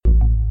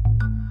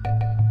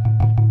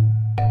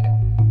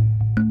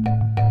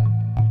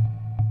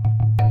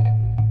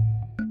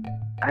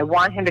I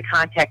want him to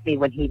contact me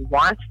when he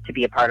wants to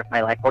be a part of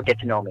my life or get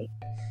to know me.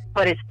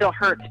 But it still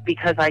hurts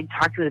because I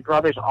talk to his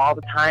brothers all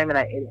the time, and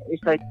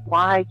it's like,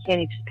 why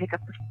can't he just pick up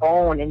the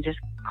phone and just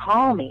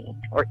call me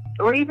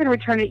or even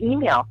return an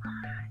email?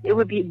 It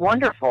would be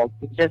wonderful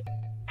to just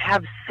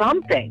have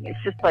something.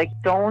 It's just like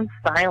stone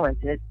silence.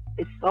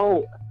 It's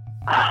so...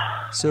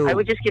 So I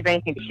would just give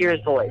anything to hear his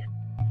voice.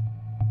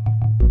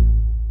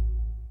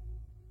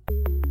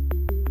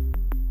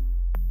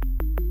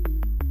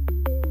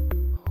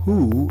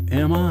 Who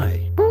am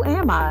I? Who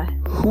am I?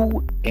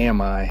 Who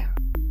am I?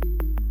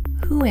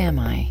 Who am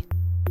I?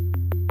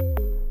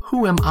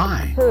 Who am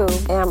I? Who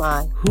am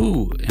I?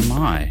 Who am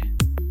I?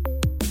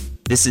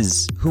 This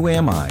is Who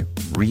Am I,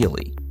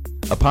 Really?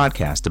 A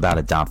podcast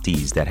about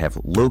adoptees that have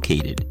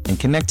located and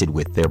connected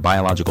with their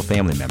biological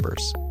family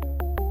members.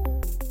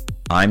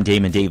 I'm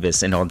Damon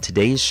Davis, and on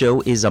today's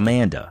show is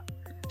Amanda.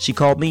 She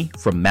called me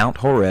from Mount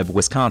Horeb,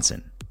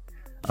 Wisconsin.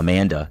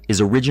 Amanda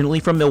is originally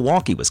from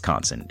Milwaukee,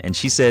 Wisconsin, and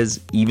she says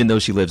even though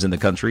she lives in the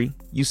country,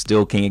 you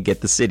still can't get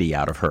the city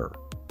out of her.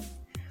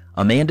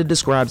 Amanda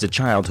describes a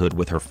childhood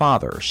with her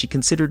father she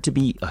considered to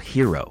be a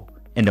hero,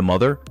 and a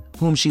mother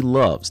whom she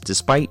loves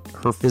despite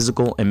her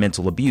physical and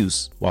mental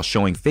abuse while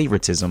showing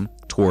favoritism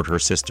toward her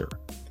sister.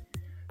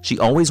 She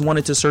always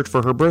wanted to search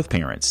for her birth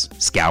parents,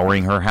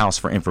 scouring her house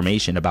for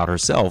information about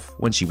herself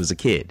when she was a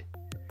kid.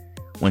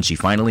 When she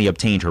finally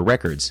obtained her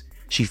records,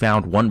 she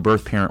found one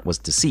birth parent was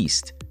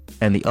deceased,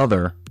 and the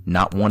other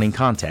not wanting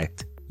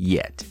contact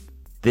yet.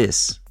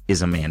 This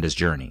is Amanda's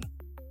journey.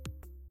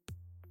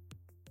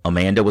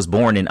 Amanda was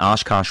born in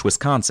Oshkosh,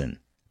 Wisconsin,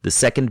 the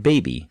second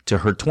baby to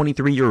her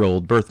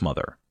 23-year-old birth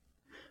mother.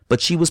 But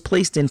she was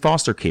placed in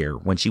foster care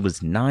when she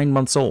was 9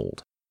 months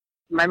old.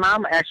 My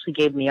mom actually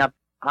gave me up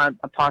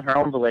upon her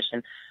own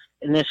volition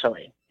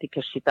initially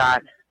because she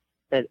thought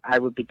that I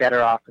would be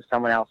better off with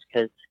someone else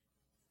because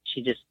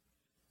she just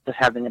was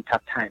having a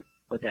tough time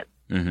with it.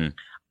 Mm-hmm.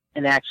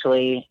 And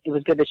actually, it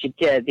was good that she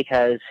did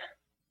because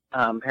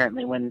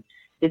apparently when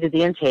they did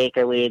the intake,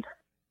 I weighed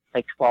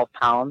like 12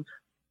 pounds.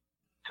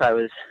 So I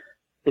was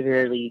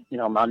severely,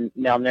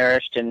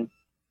 malnourished. And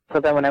so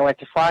then when I went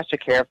to foster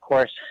care, of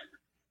course,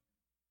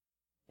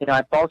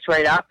 I bulked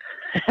right up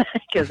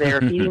because they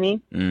were feeding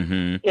me.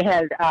 Mm-hmm.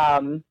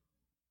 And,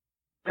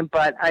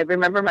 but I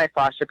remember my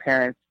foster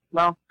parents,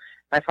 my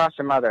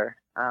foster mother,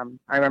 I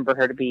remember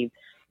her to be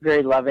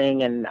very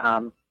loving and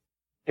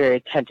very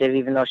attentive,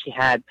 even though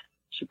I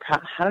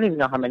don't even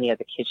know how many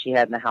other kids she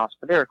had in the house,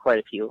 but there were quite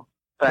a few.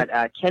 But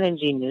Ken and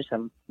Jean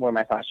Newsom were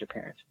my foster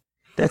parents.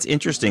 That's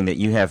interesting that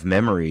you have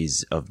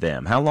memories of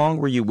them. How long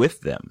were you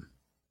with them?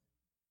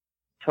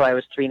 Till I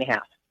was 3.5.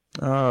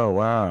 Oh,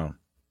 wow.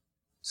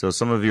 So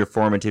some of your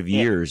formative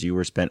years you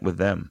were spent with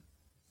them.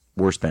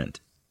 Were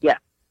spent. Yeah.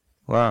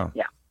 Wow.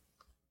 Yeah.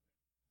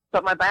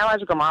 But my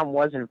biological mom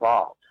was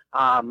involved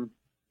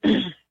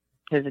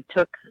because it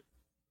took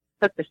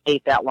the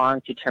state that long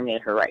to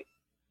terminate her rights.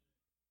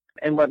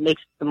 And what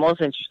makes the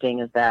most interesting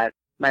is that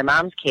my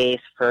mom's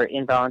case for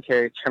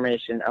involuntary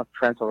termination of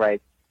parental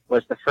rights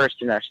was the first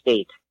in our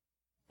state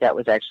that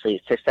was actually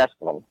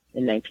successful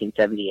in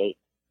 1978.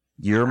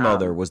 Your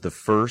mother was the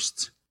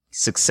first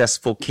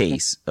successful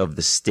case of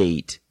the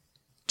state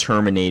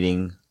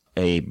terminating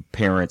a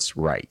parent's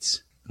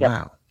rights. Yep.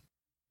 Wow.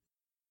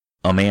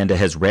 Amanda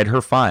has read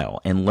her file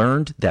and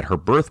learned that her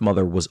birth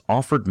mother was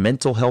offered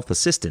mental health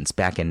assistance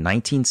back in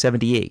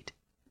 1978.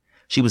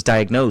 She was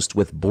diagnosed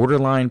with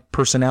borderline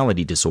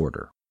personality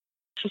disorder.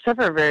 She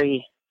suffered a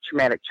very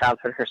traumatic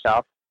childhood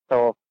herself.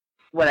 So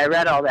when I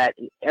read all that,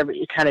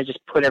 it kind of just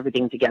put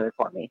everything together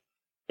for me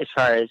as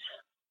far as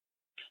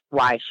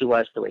why she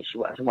was the way she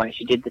was and why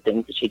she did the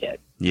things that she did.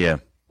 Yeah.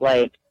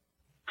 Like,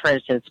 for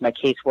instance, my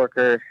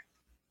caseworker,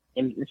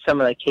 in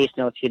some of the case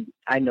notes,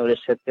 I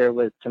noticed that there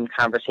was some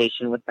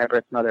conversation with my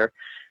birth mother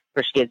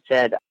where she had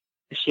said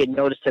she had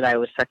noticed that I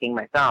was sucking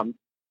my thumb.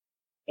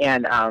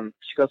 And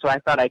she goes, well, I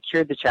thought I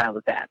cured the child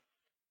with that.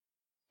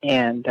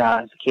 And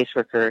the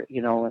caseworker,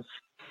 was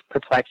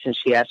perplexed, and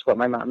she asked what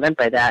my mom meant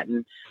by that.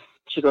 And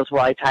she goes,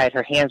 well, I tied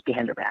her hands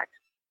behind her back.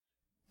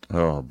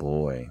 Oh,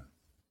 boy.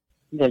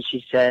 Then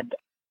she said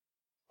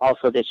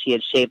also that she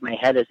had shaved my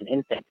head as an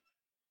infant,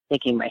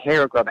 thinking my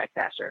hair would grow back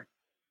faster.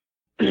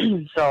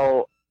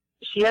 So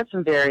she had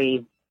some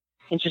very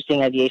interesting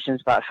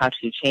ideations about how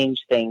to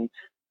change things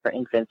for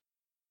infants.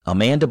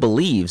 Amanda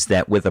believes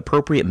that with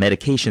appropriate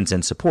medications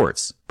and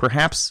supports,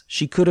 perhaps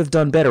she could have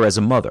done better as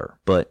a mother,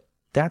 but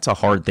that's a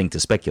hard thing to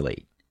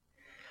speculate.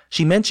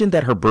 She mentioned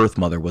that her birth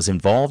mother was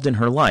involved in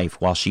her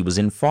life while she was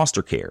in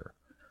foster care.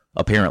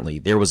 Apparently,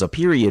 there was a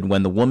period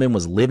when the woman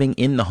was living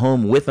in the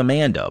home with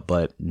Amanda,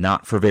 but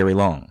not for very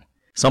long.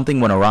 Something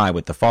went awry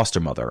with the foster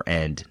mother,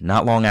 and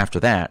not long after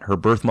that, her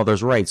birth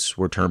mother's rights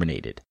were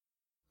terminated.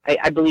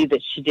 I believe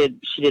that she did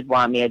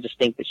want me. I just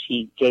think that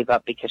she gave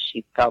up because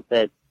she felt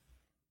that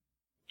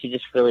she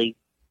just really,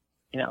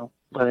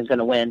 wasn't going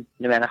to win,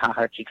 no matter how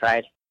hard she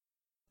tried.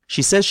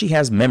 She says she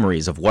has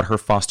memories of what her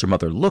foster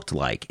mother looked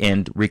like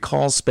and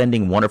recalls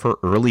spending one of her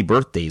early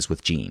birthdays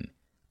with Jean,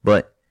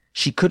 but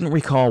she couldn't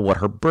recall what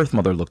her birth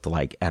mother looked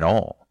like at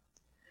all.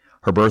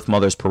 Her birth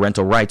mother's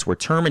parental rights were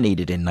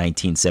terminated in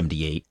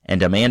 1978,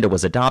 and Amanda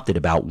was adopted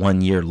about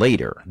 1 year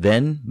later,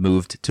 then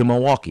moved to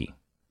Milwaukee.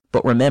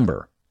 But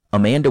remember,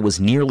 Amanda was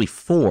nearly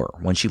 4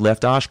 when she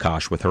left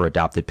Oshkosh with her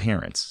adopted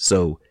parents,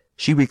 so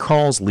she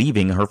recalls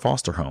leaving her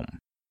foster home.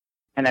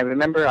 And I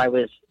remember I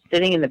was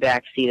sitting in the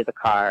back seat of the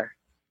car,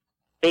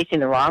 facing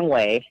the wrong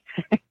way,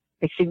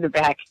 facing the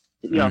back,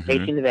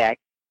 facing the back.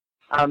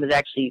 I was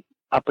actually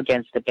up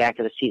against the back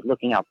of the seat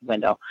looking out the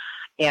window.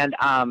 And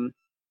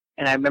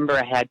I remember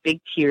I had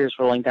big tears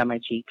rolling down my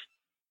cheeks.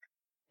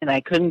 And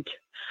I couldn't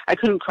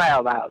cry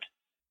out loud.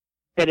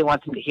 I didn't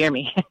want them to hear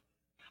me.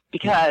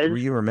 Because...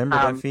 You remember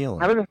that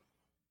feeling?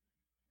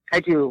 I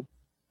do.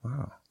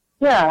 Wow.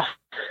 Yeah.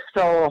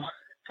 So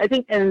I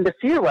think, and the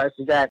fear was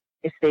that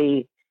if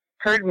they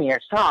heard me or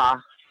saw,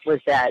 was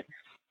that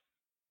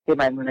they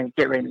might want to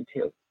get rid of me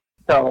too.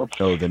 So,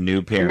 the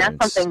new parents. And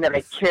that's something that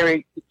I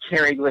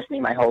carried with me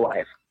my whole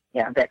life.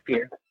 Yeah, that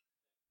fear.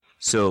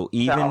 So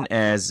even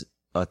as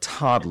a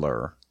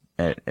toddler,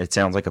 it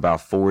sounds like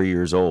about 4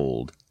 years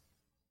old,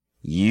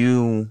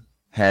 you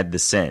had the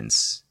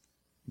sense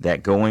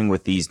that going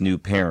with these new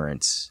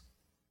parents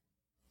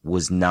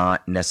was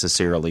not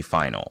necessarily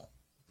final.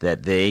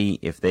 That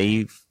if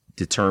they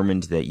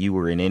determined that you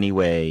were in any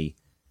way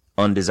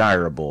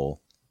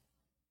undesirable,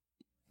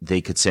 they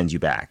could send you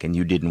back, and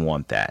you didn't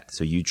want that.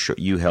 So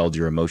you held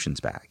your emotions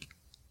back.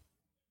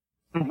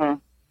 Mm-hmm.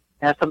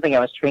 That's something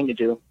I was trained to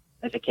do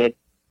as a kid.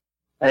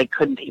 I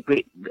couldn't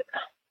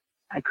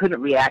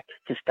react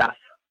to stuff,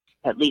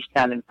 at least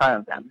not in front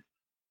of them.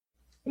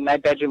 And my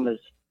bedroom was,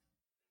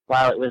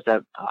 while it was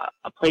a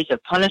place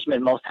of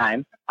punishment most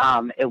times,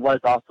 it was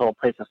also a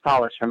place of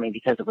solace for me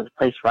because it was a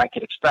place where I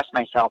could express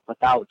myself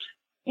without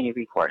any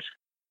recourse.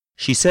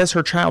 She says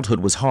her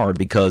childhood was hard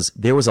because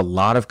there was a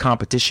lot of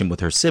competition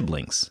with her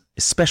siblings,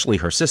 especially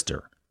her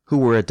sister, who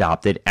were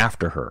adopted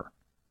after her.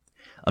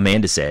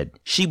 Amanda said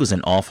she was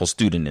an awful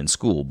student in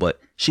school, but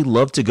she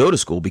loved to go to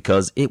school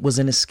because it was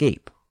an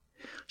escape.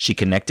 She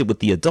connected with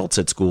the adults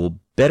at school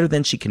better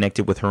than she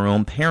connected with her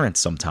own parents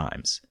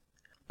sometimes.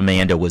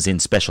 Amanda was in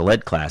special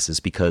ed classes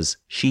because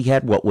she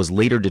had what was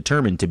later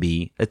determined to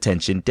be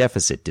attention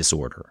deficit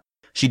disorder.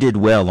 She did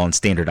well on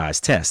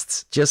standardized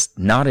tests, just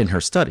not in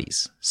her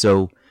studies.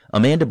 So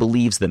Amanda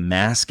believes the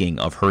masking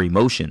of her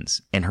emotions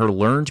and her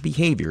learned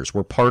behaviors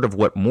were part of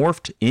what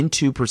morphed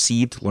into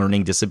perceived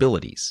learning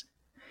disabilities.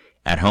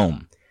 At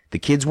home, the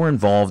kids were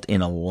involved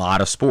in a lot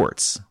of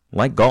sports,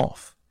 like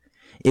golf.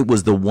 It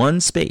was the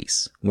one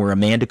space where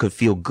Amanda could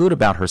feel good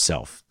about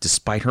herself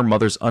despite her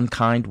mother's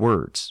unkind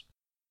words.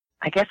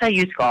 I guess I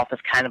use golf as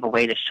kind of a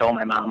way to show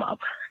my mom up.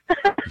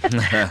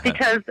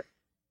 Because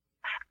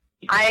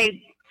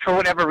for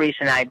whatever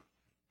reason, I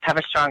have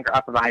a stronger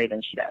upper body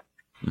than she does.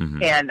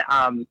 Mm-hmm. And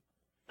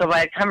so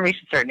by the time I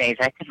reached a certain age,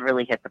 I could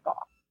really hit the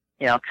ball.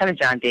 Kind of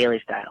John Daly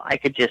style. I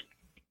could just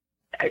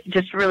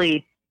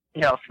really,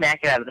 smack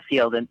it out of the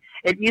field. And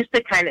it used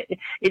to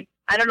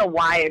I don't know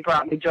why it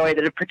brought me joy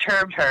that it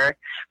perturbed her,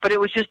 but it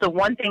was just the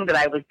one thing that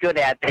I was good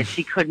at that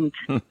she couldn't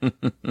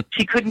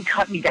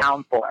cut me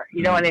down for.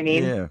 You know what I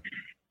mean? Yeah.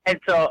 And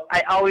so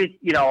I always,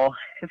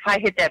 if I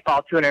hit that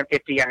ball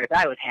 250 yards,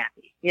 I was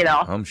happy,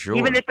 I'm sure.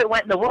 Even if it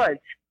went in the woods,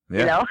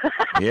 Yeah.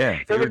 Yeah.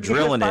 If you're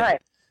drilling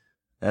it.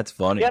 That's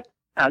funny. Yep.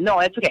 No,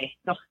 it's okay.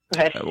 No, go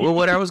ahead. Well,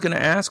 what I was going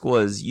to ask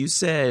was, you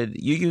said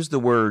you used the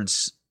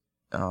words,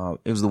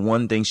 it was the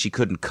one thing she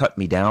couldn't cut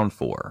me down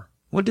for.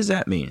 What does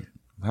that mean?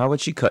 How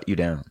would she cut you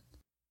down?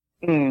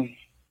 It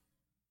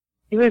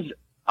was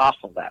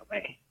awful that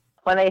way.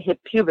 When I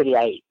hit puberty,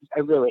 I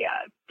really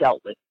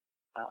dealt with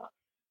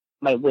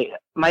my weight.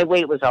 My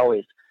weight was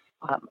always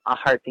a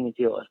hard thing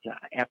to deal with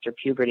after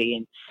puberty,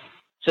 and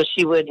so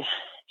she would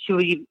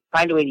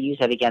find a way to use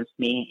that against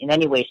me in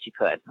any way she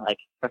could. Like,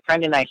 if a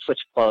friend and I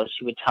switched clothes,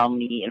 she would tell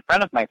me in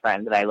front of my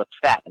friend that I looked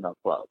fat in those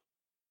clothes,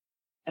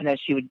 and then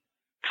she would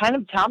kind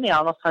of tell me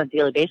almost on a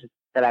daily basis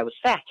that I was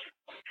fat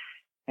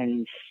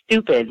and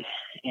stupid,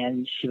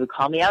 and she would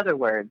call me other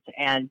words,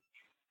 and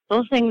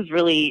those things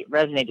really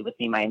resonated with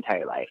me my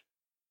entire life.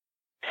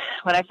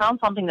 When I found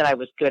something that I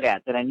was good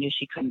at, that I knew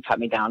she couldn't cut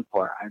me down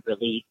for, I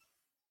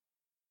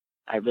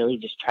really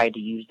just tried to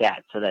use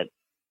that so that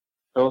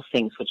those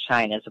things would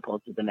shine as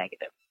opposed to the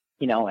negative,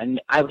 and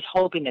I was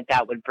hoping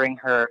that would bring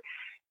her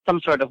some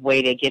sort of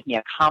way to give me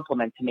a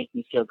compliment to make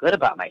me feel good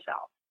about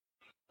myself.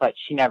 But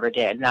she never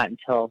did, not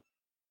until,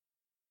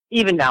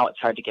 even now it's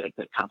hard to get a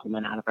good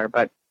compliment out of her,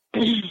 but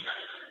she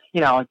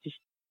made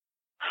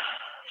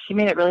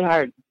it really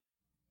hard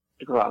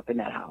to grow up in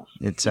that house.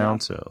 It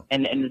sounds so.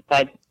 And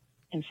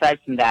aside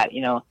from that,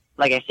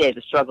 like I said,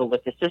 the struggle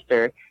with the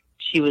sister,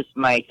 she was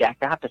my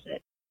exact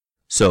opposite.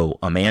 So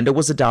Amanda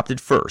was adopted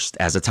first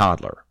as a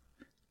toddler.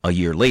 A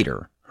year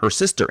later, her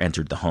sister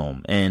entered the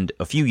home, and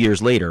a few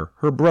years later,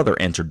 her brother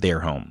entered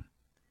their home.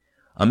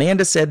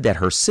 Amanda said that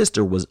her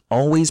sister was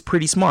always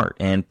pretty smart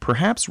and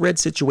perhaps read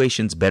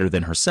situations better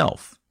than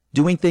herself,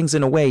 doing things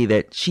in a way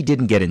that she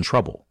didn't get in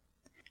trouble.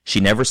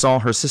 She never saw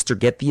her sister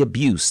get the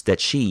abuse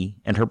that she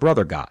and her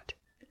brother got.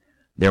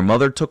 Their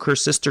mother took her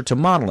sister to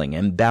modeling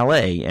and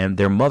ballet, and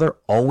their mother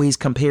always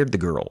compared the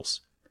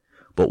girls.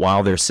 But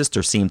while their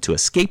sister seemed to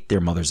escape their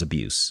mother's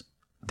abuse,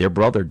 their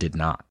brother did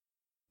not.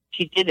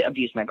 She did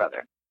abuse my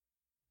brother.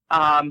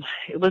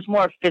 It was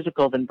more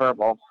physical than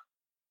verbal.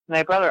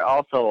 My brother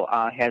also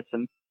had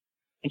some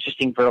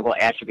interesting verbal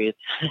attributes.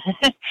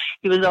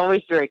 He was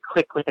always very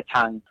quick with the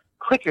tongue,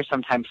 quicker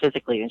sometimes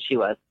physically than she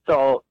was.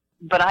 So,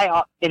 but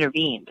I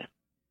intervened.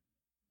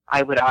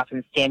 I would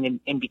often stand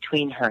in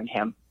between her and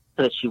him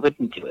so that she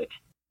wouldn't do it.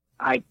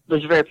 I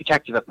was very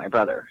protective of my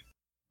brother.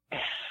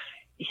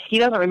 He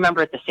doesn't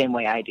remember it the same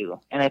way I do,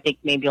 and I think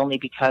maybe only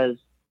because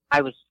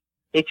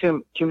they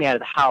threw me out of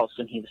the house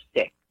when he was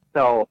sick.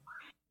 So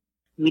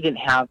we didn't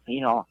have,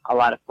 a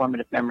lot of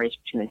formative memories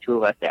between the two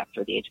of us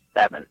after the age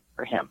of 7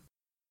 for him.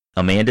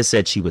 Amanda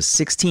said she was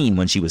 16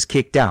 when she was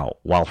kicked out,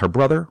 while her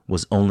brother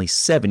was only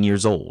 7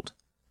 years old.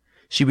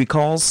 She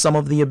recalls some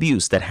of the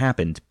abuse that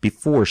happened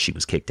before she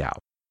was kicked out.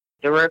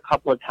 There were a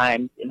couple of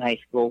times in high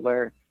school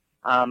where,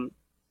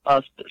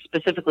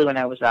 specifically when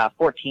I was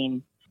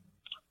 14,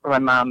 where my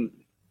mom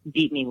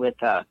beat me with,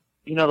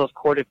 those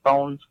corded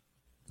phones?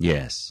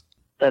 Yes.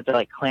 The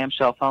like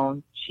clamshell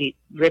phones. She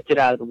ripped it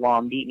out of the wall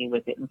and beat me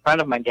with it in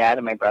front of my dad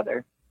and my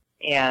brother.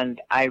 And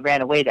I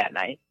ran away that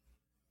night.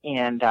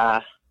 And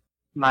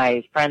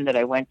my friend that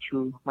when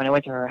I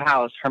went to her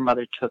house, her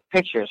mother took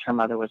pictures. Her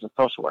mother was a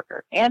social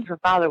worker, and her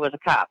father was a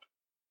cop.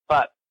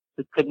 But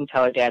we couldn't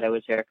tell her dad I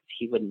was there because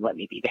he wouldn't let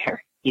me be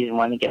there. He didn't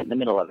want to get in the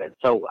middle of it.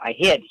 So I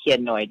hid. He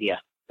had no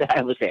idea that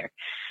I was there.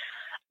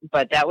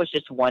 But that was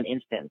just one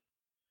instance.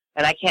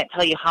 And I can't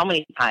tell you how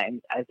many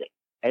times as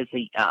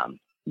a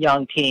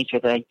young teenager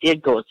that I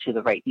did go to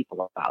the right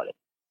people about it.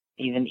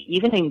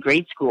 Even in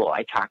grade school,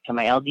 I talked to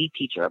my LD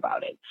teacher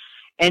about it,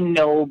 and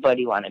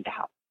nobody wanted to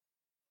help.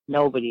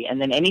 Nobody. And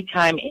then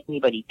anytime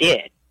anybody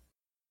did,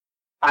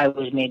 I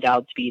was made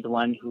out to be the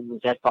one who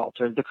was at fault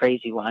or the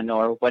crazy one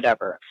or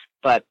whatever.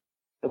 But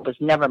it was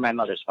never my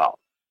mother's fault.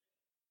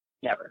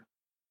 Never.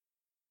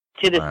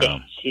 To this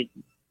day, she's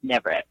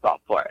never at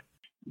fault for it.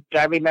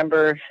 But I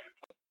remember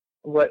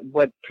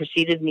what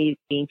preceded me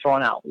being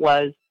thrown out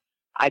was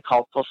I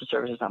called social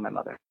services on my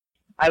mother.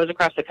 I was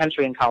across the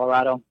country in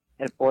Colorado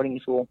at a boarding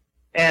school.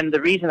 And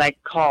the reason I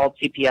called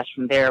CPS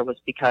from there was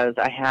because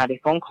I had a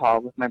phone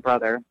call with my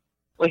brother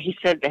where he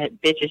said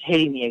that bitch is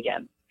hitting me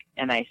again.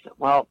 And I said,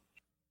 well,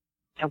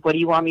 what do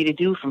you want me to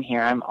do from here?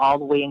 I'm all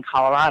the way in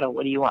Colorado.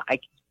 What do you want?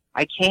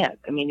 I can't.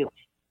 I mean,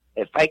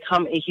 if I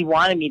come, he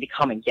wanted me to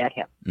come and get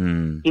him.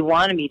 Mm. He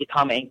wanted me to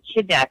come and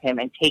kidnap him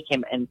and take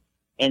him and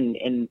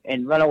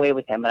run away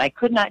with him. And I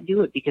could not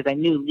do it because I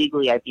knew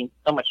legally I'd be in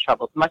so much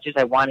trouble, as much as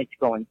I wanted to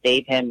go and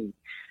save him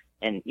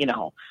and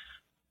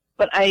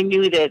but I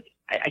knew that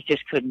I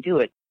just couldn't do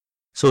it.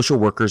 Social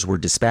workers were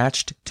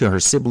dispatched to her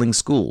siblings'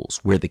 schools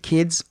where the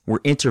kids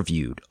were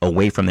interviewed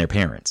away from their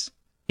parents.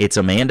 It's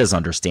Amanda's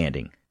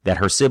understanding that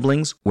her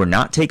siblings were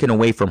not taken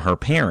away from her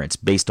parents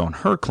based on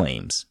her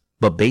claims,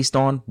 but based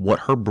on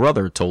what her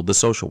brother told the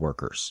social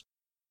workers.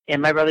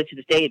 And my brother to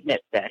this day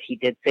admits that he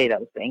did say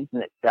those things,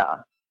 and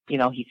that,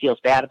 he feels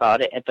bad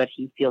about it, but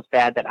he feels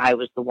bad that I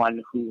was the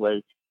one who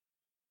was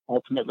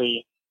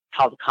ultimately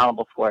held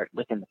accountable for it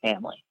within the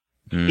family.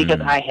 Because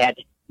I had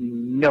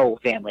no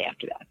family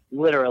after that.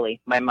 Literally,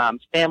 my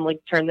mom's family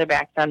turned their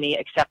backs on me,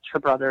 except her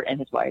brother and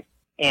his wife.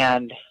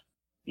 And,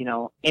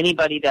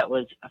 anybody that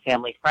was a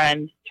family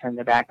friend turned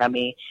their back on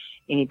me.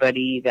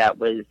 Anybody that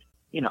was,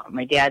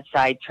 my dad's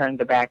side turned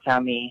their backs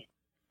on me.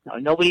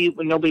 Nobody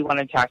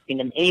wanted to talk to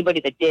me. And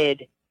anybody that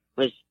did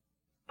was,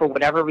 for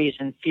whatever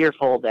reason,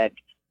 fearful that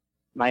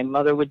my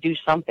mother would do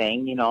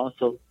something,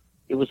 so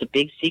it was a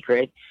big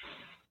secret.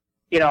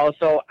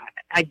 So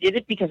I did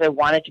it because I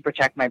wanted to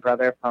protect my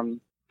brother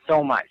from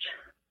so much.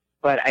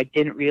 But I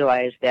didn't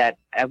realize that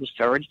I was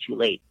already too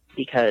late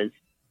because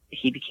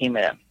he became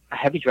a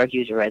heavy drug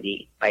user by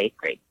 8th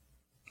grade.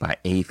 By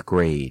 8th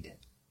grade.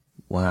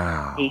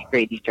 Wow. 8th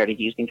grade, he started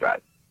using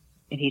drugs.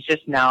 And he's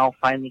just now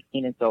finally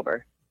clean and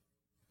sober.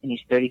 And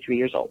he's 33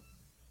 years old.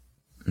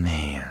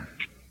 Man.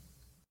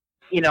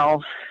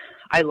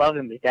 I love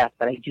him to death,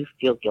 but I do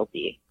feel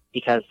guilty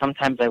because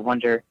sometimes I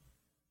wonder,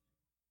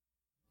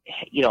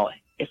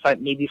 if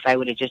I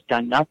would have just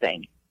done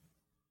nothing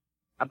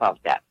about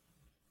that,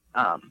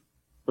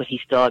 would he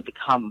still have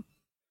become,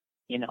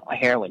 a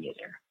heroin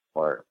user,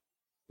 or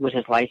would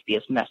his life be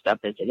as messed up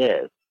as it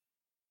is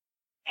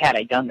had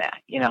I done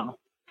that,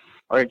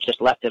 or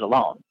just left it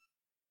alone,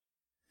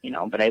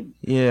 but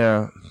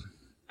yeah,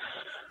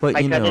 but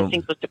my gut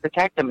instinct was to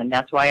protect him, and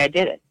that's why I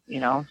did it,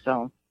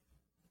 so.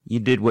 You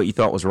did what you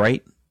thought was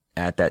right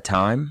at that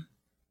time,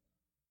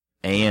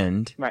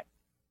 and, right.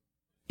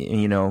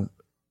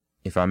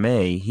 If I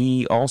may,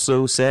 he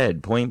also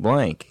said point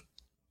blank,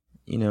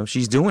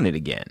 she's doing it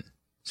again.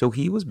 So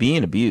he was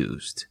being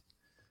abused.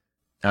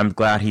 I'm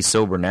glad he's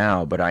sober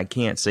now, but I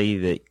can't say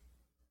that.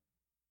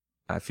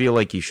 I feel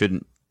like you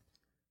shouldn't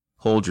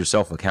hold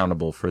yourself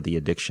accountable for the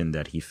addiction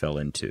that he fell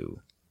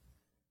into.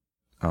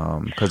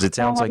 Because it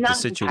sounds like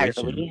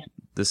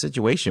the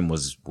situation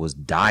was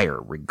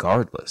dire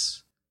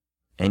regardless.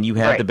 and you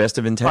had Right. the best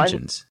of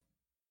intentions.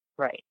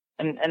 Right.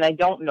 And I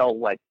don't know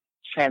what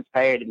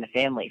transpired in the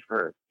family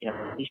for,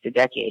 at least a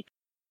decade.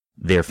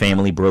 Their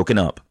family broken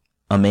up.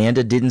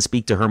 Amanda didn't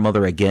speak to her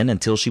mother again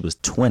until she was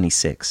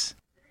 26.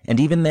 And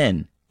even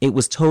then, it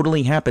was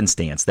totally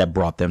happenstance that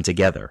brought them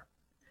together.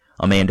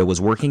 Amanda was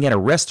working at a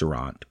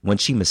restaurant when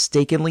she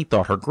mistakenly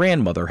thought her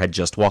grandmother had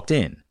just walked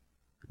in,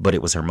 but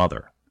it was her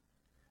mother.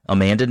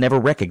 Amanda never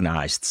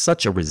recognized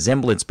such a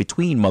resemblance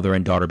between mother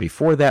and daughter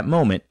before that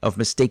moment of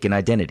mistaken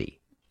identity.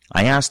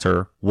 I asked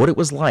her what it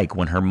was like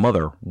when her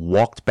mother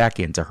walked back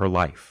into her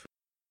life.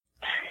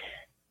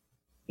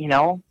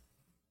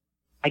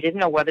 I didn't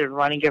know whether to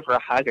run and give her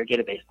a hug or get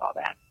a baseball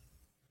bat.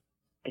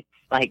 It's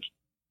like,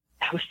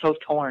 I was so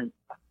torn.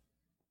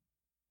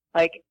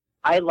 Like,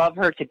 I love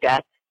her to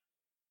death,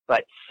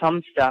 but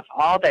some stuff,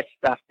 all that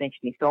stuff makes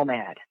me so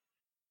mad.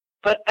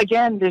 But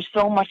again, there's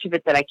so much of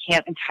it that I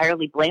can't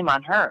entirely blame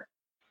on her,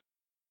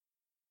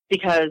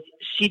 because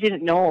she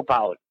didn't know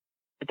about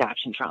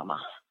adoption trauma,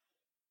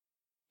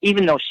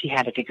 even though she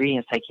had a degree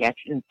in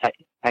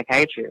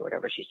psychiatry or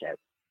whatever she said.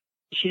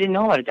 She didn't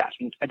know about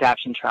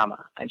adoption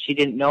trauma, and she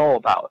didn't know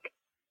about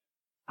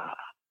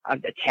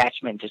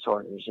attachment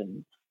disorders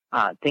and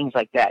things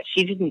like that.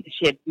 She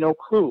had no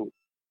clue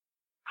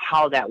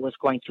how that was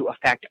going to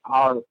affect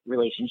our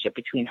relationship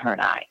between her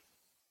and I.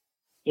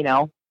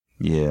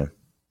 Yeah.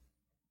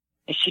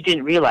 And she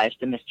didn't realize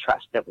the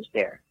mistrust that was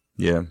there.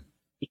 Yeah.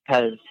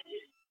 Because,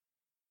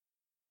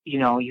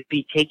 you'd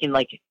be taken,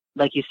 like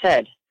you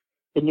said,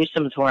 the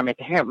Newsoms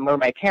were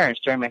my parents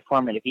during my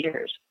formative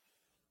years.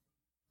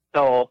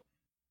 So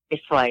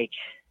it's like,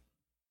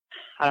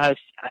 I don't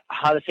know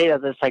how to say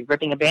that, it's like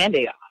ripping a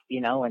Band-Aid off,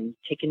 and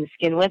taking the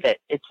skin with it.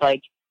 It's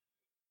like,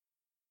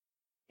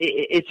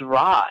 it's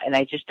raw, and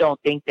I just don't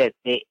think that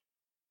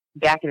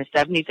back in the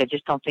 70s, I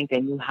just don't think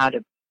they knew how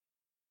to,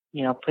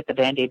 put the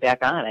Band-Aid back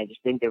on. I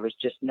just think there was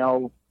just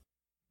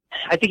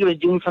I think it was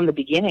doomed from the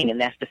beginning,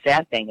 and that's the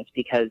sad thing. It's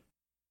because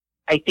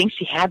I think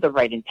she had the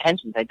right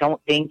intentions. I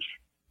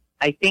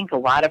think a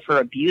lot of her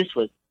abuse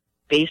was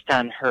based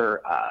on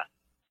her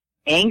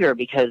anger,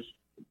 because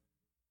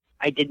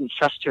I didn't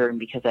trust her, and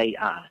because I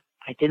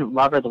didn't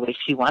love her the way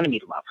she wanted me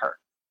to love her,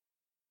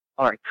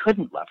 or I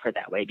couldn't love her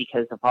that way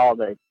because of all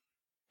the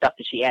stuff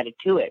that she added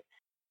to it.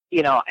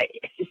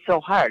 It's just so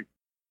hard.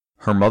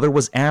 Her mother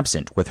was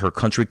absent with her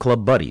country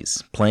club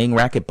buddies, playing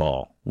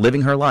racquetball,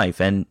 living her life,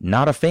 and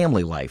not a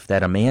family life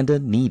that Amanda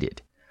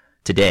needed.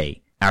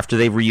 Today, after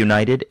they've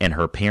reunited and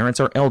her parents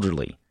are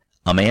elderly,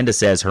 Amanda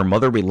says her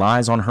mother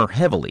relies on her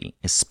heavily,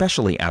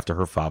 especially after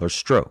her father's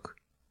stroke.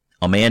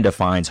 Amanda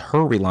finds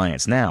her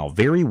reliance now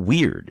very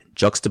weird,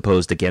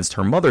 juxtaposed against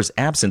her mother's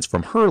absence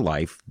from her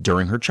life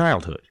during her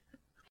childhood.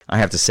 I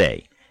have to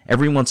say,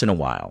 every once in a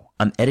while,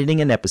 I'm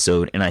editing an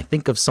episode and I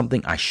think of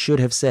something I should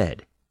have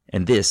said,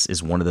 and this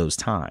is one of those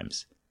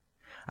times.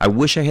 I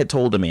wish I had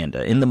told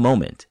Amanda in the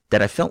moment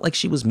that I felt like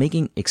she was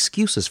making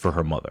excuses for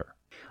her mother.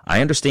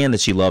 I understand that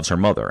she loves her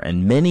mother,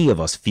 and many of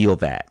us feel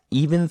that,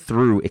 even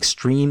through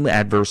extreme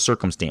adverse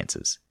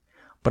circumstances.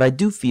 But I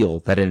do feel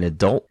that an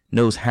adult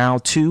knows how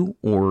to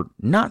or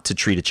not to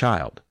treat a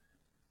child.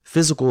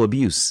 Physical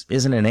abuse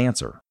isn't an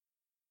answer.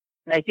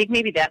 And I think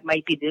maybe that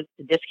might be the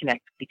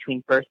disconnect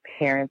between birth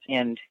parents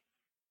and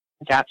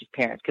adoptive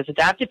parents, because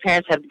adoptive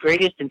parents have the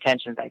greatest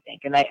intentions, I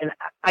think. And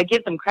I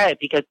give them credit,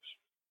 because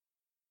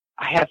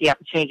I have the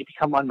opportunity to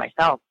become one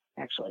myself,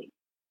 actually.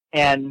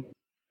 And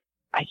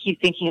I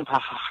keep thinking of how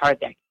hard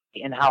that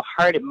and how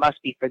hard it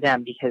must be for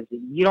them, because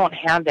you don't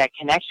have that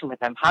connection with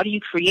them. How do you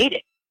create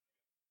it?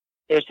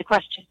 There's the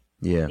question.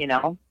 Yeah.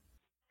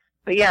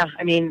 But yeah,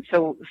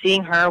 so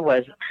seeing her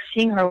was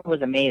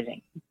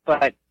amazing,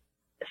 but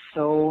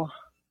so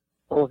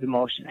full of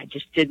emotion. I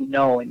just didn't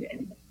know,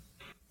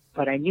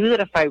 but I knew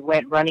that if I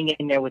went running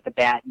in there with a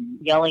bat and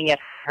yelling at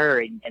her,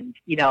 and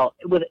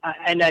with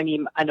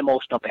an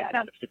emotional bat,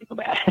 not a physical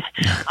bat,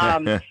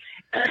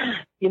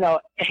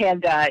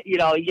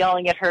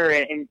 yelling at her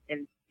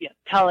and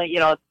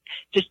telling,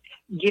 just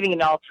giving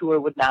it all to her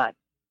would not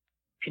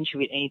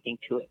contribute anything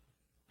to it.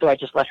 So I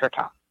just let her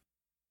talk.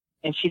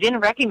 And she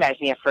didn't recognize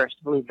me at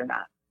first, believe it or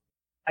not.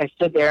 I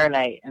stood there and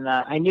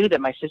I knew that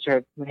my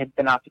sister had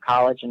been off to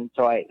college, and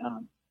so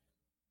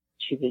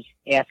she was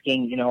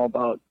asking,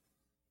 about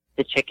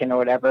the chicken or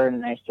whatever,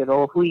 and I said,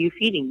 "Oh, who are you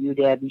feeding? You,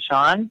 Dad, and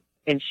Sean?"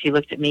 And she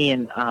looked at me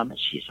and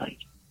she's like,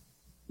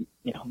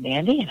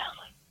 "Mandy?" And I'm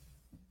like,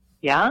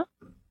 "Yeah."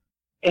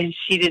 And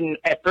she didn't,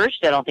 at first,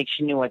 I don't think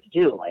she knew what to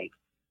do. Like,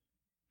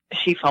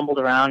 she fumbled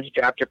around, she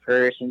dropped her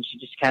purse, and she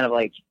just kind of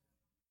like,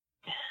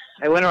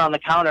 I went around the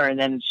counter, and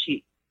then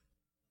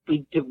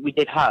we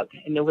did hug,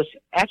 and it was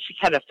actually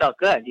kind of felt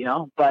good,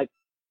 but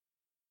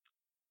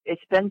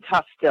it's been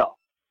tough still,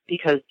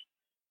 because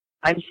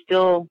I'm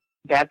still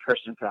a bad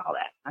person for all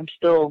that. I'm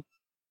still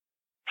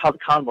held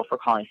accountable for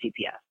calling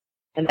CPS,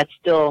 and that's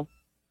still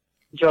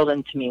drilled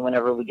into me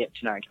whenever we get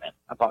into an argument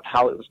about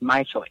how it was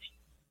my choice,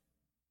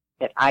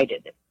 that I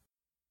did it,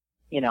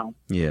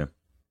 Yeah.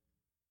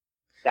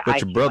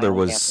 But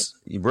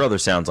your brother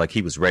sounds like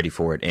he was ready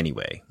for it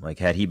anyway. Like,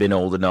 had he been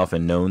old enough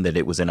and known that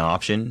it was an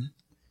option,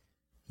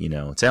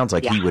 It sounds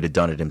like he Yeah. would have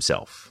done it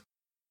himself.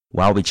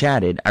 While we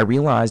chatted, I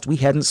realized we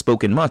hadn't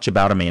spoken much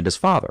about Amanda's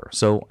father,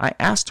 so I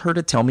asked her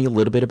to tell me a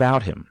little bit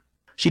about him.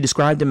 She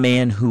described a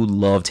man who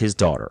loved his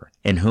daughter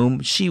and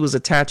whom she was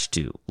attached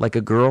to, like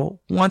a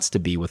girl wants to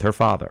be with her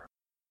father.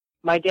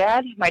 My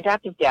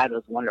adoptive dad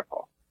was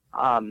wonderful.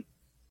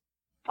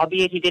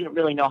 Albeit he didn't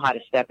really know how to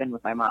step in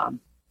with my mom.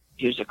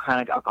 He was a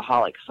chronic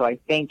alcoholic, so I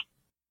think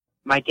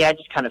my dad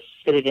just kind of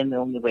fitted in the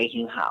only way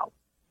he knew how.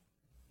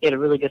 He had a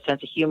really good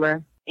sense of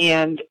humor,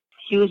 and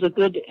he was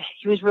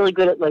really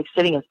good at like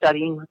sitting and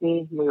studying with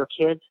me when we were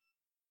kids.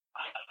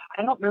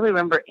 I don't really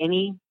remember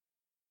any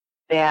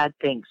bad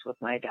things with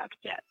my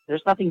adoptive dad.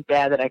 There's nothing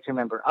bad that I can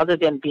remember other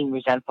than being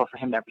resentful for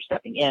him never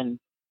stepping in.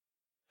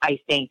 I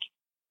think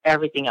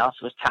everything else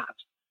was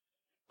tops.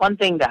 One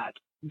thing that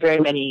very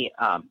many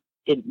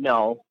didn't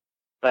know,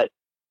 but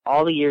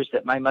all the years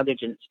that my mother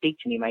didn't speak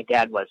to me, my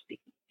dad was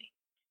speaking to me.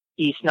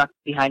 He snuck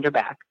behind her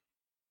back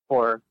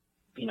for,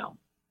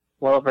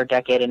 well over a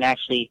decade and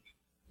actually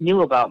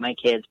knew about my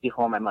kids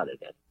before my mother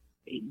did.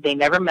 They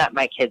never met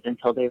my kids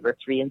until they were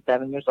 3 and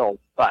 7 years old,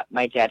 but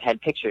my dad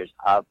had pictures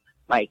of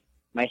my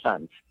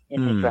sons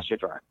in his dresser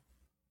drawer.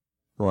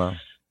 Wow.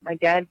 My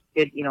dad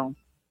did, he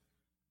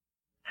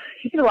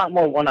did a lot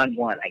more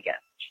one-on-one, I guess.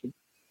 It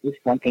was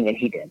one thing that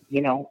he did,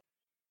 He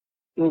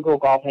would go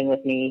golfing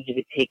with me. He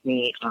would take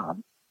me,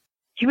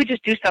 he would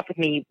just do stuff with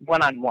me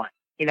one-on-one,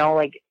 it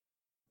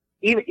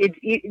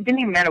didn't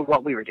even matter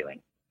what we were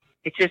doing.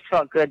 It just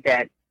felt good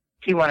that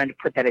he wanted to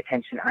put that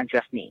attention on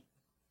just me,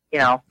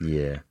 Yeah.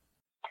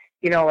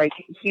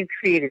 He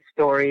created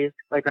stories,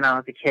 like when I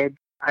was a kid.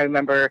 I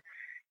remember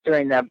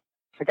during the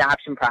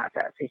adoption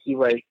process, he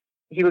would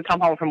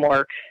come home from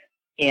work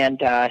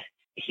and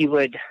he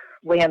would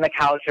lay on the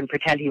couch and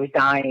pretend he was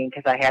dying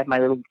because I had my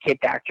little kid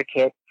doctor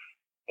kit.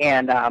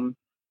 And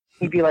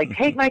he'd be like,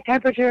 take my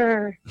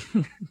temperature,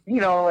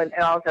 and all that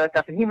other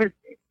stuff. And he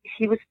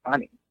was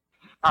funny.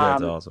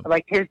 That's awesome.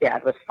 Like his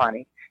dad was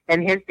funny.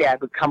 And his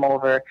dad would come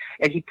over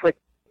and he put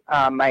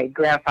my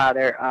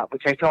grandfather,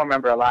 which I don't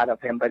remember a lot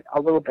of him, but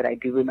a little bit I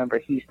do remember.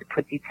 He used to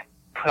put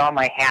all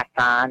my hats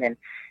on, and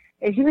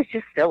he was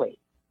just silly,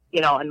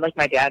 and like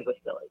my dad was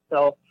silly.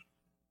 So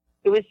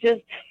it was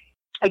just,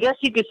 I guess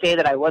you could say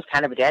that I was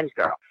kind of a daddy's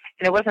girl.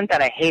 And it wasn't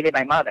that I hated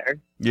my mother.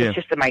 Yeah. It's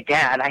just that my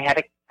dad,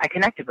 I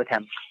connected with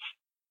him.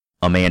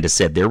 Amanda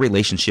said their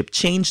relationship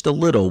changed a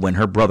little when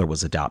her brother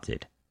was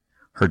adopted.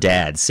 Her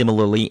dad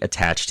similarly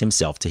attached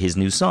himself to his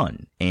new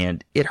son,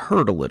 and it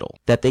hurt a little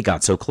that they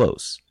got so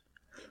close.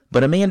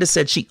 But Amanda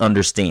said she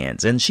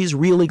understands, and she's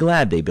really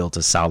glad they built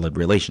a solid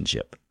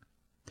relationship.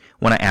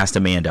 When I asked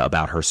Amanda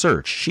about her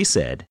search, she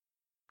said,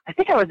 I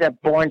think I was a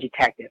born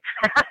detective.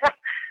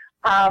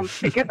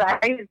 Because I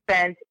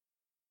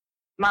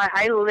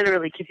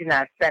literally, kid you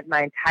not, spent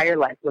my entire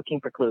life looking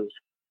for clues.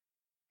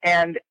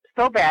 And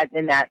so bad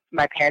in that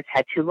my parents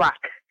had to lock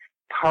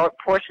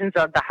portions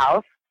of the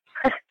house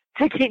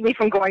to keep me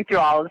from going through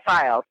all of the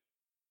files.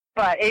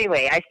 But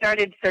anyway, I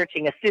started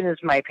searching as soon as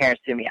my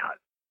parents threw me out.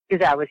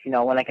 Because that was,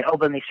 when I could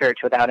openly search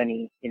without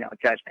any,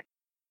 judgment.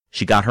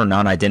 She got her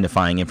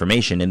non-identifying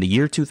information in the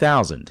year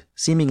 2000,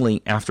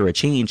 seemingly after a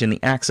change in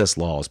the access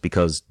laws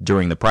because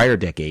during the prior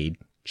decade,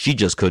 she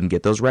just couldn't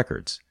get those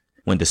records.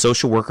 When the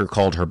social worker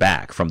called her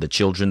back from the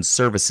Children's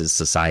Services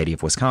Society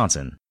of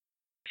Wisconsin.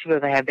 She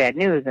goes, I have bad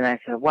news. And I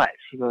said, what?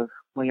 She goes,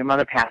 well, your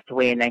mother passed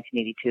away in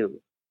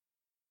 1982.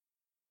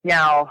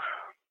 Now,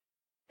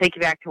 take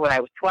you back to when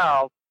I was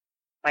 12,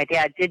 my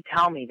dad did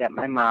tell me that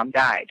my mom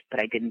died, but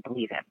I didn't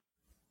believe him.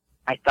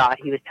 I thought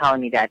he was telling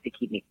me that to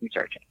keep me from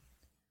searching.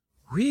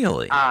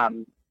 Really?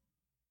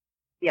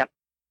 Yeah.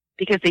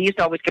 Because they used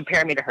to always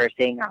compare me to her,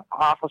 saying how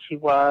awful she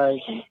was,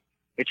 and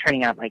you're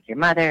turning out like your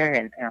mother,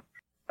 and or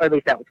at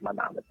least that was what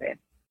my mom would say.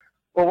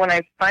 Well, when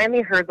I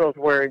finally heard those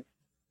words,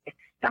 it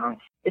stung.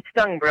 It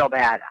stung real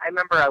bad. I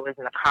remember I was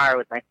in a car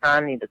with my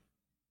son. He was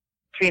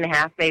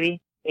 3.5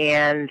 maybe,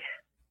 and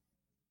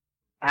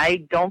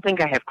I don't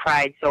think I have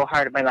cried so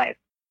hard in my life.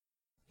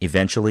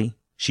 Eventually,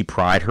 she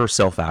pried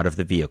herself out of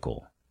the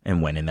vehicle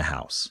and went in the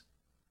house.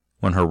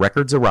 When her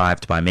records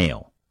arrived by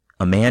mail,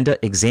 Amanda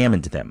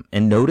examined them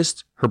and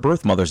noticed her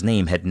birth mother's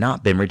name had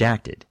not been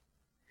redacted.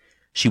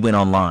 She went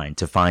online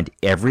to find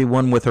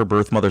everyone with her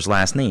birth mother's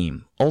last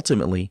name,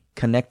 ultimately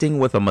connecting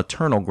with a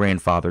maternal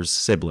grandfather's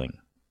sibling.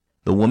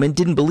 The woman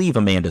didn't believe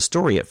Amanda's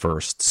story at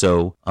first,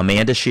 so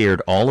Amanda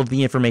shared all of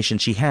the information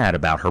she had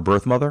about her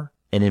birth mother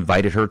and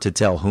invited her to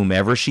tell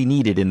whomever she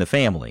needed in the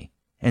family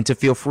and to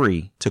feel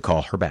free to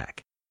call her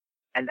back.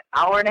 An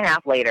hour and a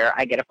half later,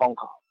 I get a phone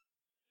call.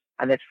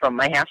 And it's from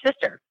my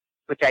half-sister,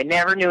 which I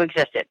never knew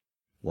existed.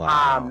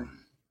 Wow.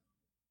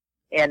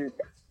 And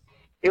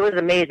it was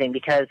amazing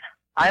because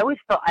I always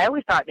thought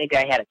maybe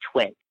I had a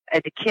twin.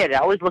 As a kid, I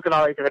always look at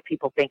all these other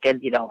people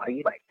thinking, are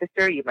you my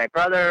sister? Are you my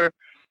brother?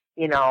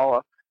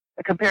 I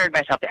compared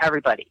myself to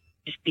everybody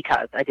just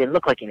because I didn't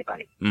look like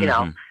anybody,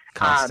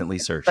 Constantly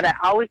searching. But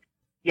I always,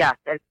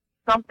 there's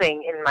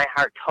something in my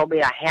heart told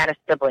me I had a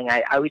sibling.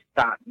 I always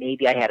thought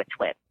maybe I had a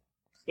twin,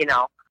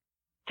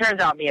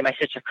 Turns out me and my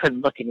sister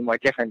couldn't look any more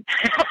different.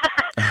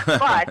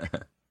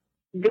 But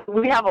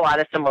we have a lot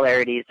of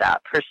similarities,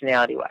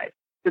 personality-wise.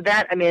 So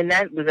that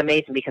was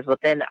amazing because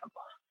within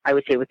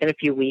a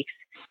few weeks,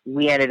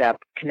 we ended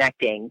up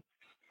connecting,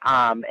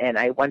 and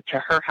I went to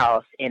her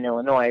house in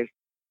Illinois.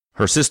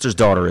 Her sister's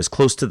daughter is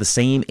close to the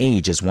same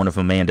age as one of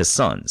Amanda's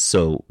sons,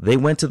 so they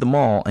went to the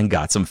mall and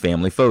got some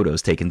family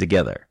photos taken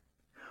together.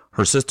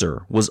 Her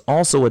sister was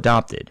also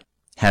adopted,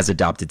 has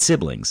adopted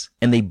siblings,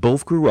 and they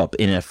both grew up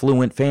in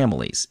affluent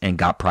families and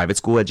got private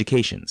school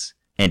educations.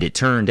 And it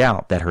turned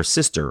out that her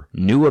sister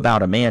knew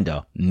about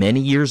Amanda many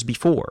years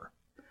before.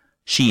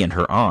 She and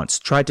her aunts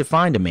tried to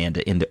find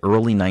Amanda in the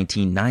early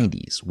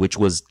 1990s, which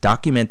was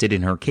documented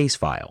in her case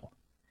file.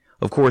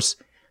 Of course,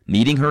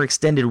 meeting her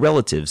extended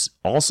relatives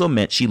also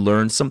meant she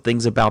learned some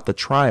things about the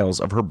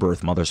trials of her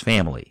birth mother's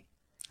family.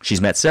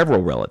 She's met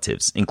several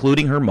relatives,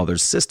 including her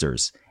mother's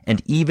sisters,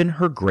 and even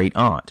her great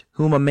aunt,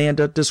 whom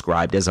Amanda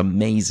described as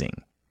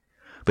amazing.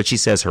 But she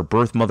says her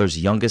birth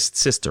mother's youngest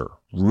sister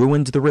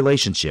ruined the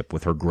relationship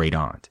with her great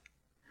aunt.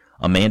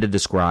 Amanda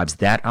describes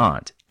that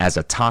aunt as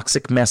a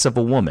toxic mess of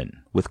a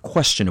woman with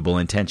questionable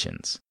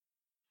intentions.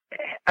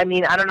 I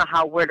don't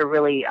know where to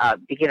really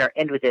begin or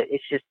end with it.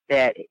 It's just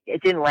that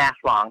it didn't last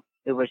long.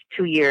 It was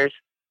 2 years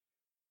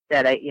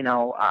that I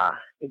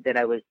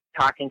was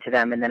talking to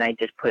them, and then I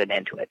just put an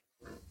end to it.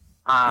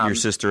 Your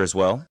sister as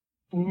well?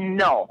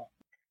 No.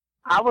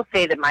 I will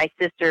say that my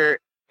sister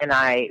and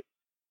I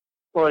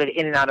floated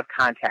in and out of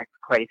contact for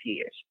quite a few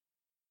years.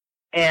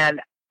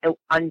 And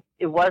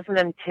it wasn't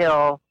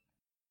until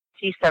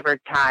she severed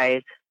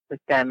ties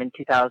with them in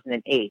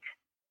 2008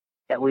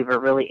 that we were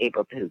really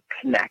able to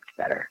connect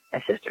better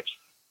as sisters.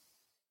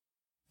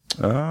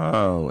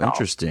 Oh,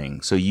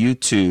 interesting. So you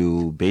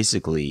two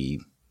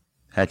basically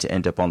had to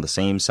end up on the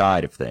same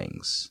side of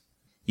things.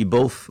 You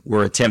both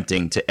were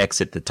attempting to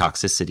exit the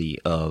toxicity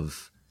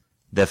of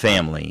the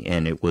family,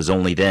 and it was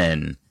only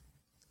then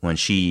when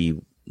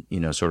she,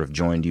 sort of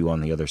joined you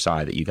on the other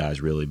side that you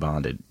guys really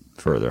bonded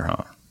further,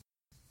 huh?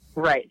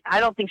 Right. I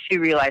don't think she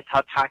realized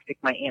how toxic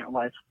my aunt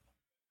was.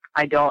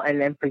 I don't,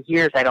 and then for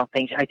years I thought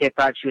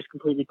she was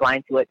completely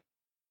blind to it.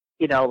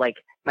 Like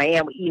my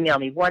aunt would email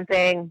me one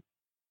thing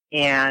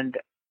and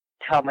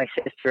tell my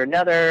sister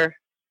another,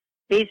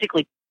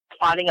 basically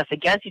plotting us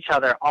against each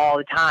other all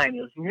the time.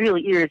 It was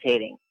really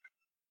irritating.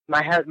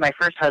 My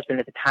first husband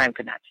at the time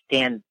could not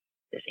stand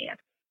this aunt.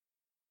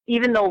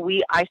 Even though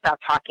I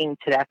stopped talking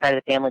to that side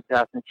of the family in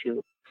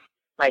 2002,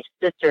 my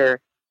sister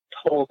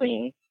told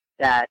me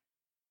that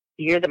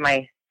the year that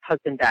my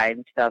husband died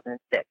in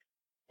 2006,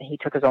 and he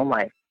took his own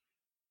life.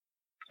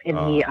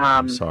 And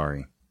I'm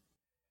sorry.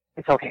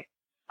 It's okay.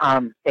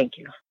 Thank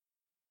you.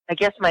 I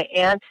guess my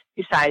aunt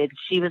decided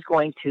she was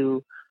going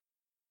to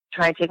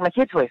try and take my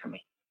kids away from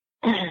me.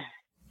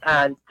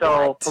 And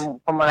so from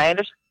what I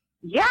understand,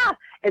 yeah.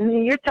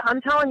 And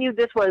I'm telling you,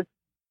 this was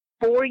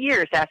 4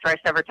 years after I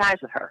severed ties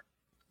with her.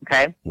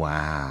 Okay?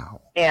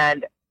 Wow.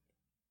 And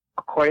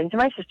according to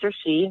my sister,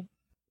 she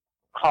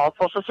called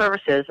social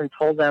services and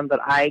told them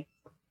that I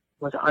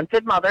was an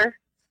unfit mother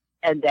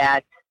and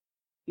that,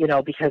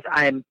 because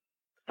I'm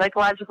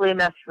psychologically a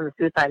mess from the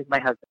suicide of my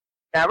husband.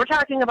 Now, we're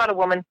talking about a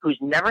woman who's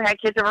never had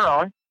kids of her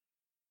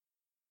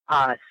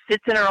own,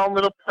 sits in her own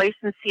little place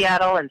in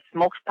Seattle and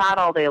smokes pot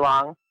all day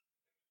long.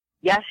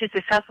 Yes, she's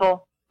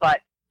successful,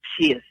 but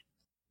she is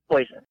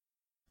poison.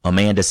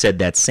 Amanda said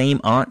that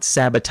same aunt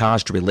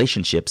sabotaged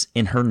relationships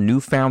in her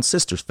newfound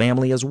sister's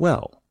family as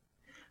well.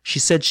 She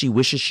said she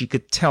wishes she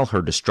could tell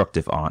her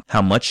destructive aunt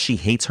how much she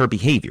hates her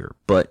behavior,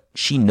 but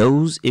she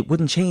knows it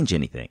wouldn't change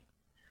anything.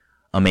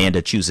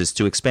 Amanda chooses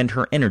to expend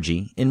her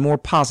energy in more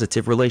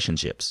positive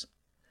relationships.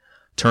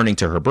 Turning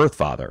to her birth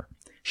father,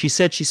 she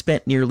said she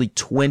spent nearly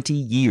 20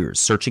 years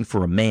searching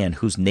for a man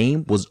whose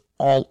name was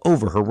all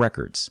over her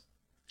records.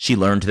 She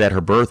learned that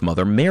her birth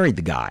mother married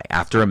the guy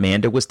after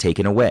Amanda was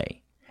taken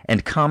away,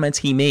 and comments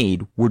he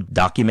made were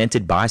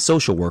documented by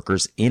social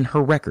workers in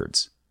her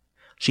records.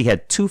 She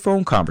had 2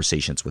 phone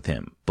conversations with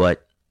him,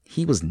 but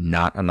he was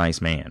not a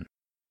nice man.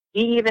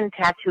 He even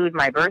tattooed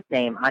my birth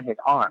name on his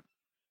arm.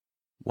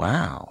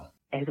 Wow.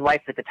 And his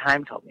wife at the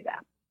time told me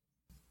that.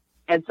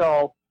 And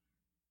so,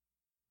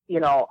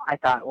 I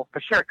thought, well,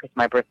 for sure, because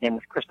my birth name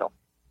was Crystal.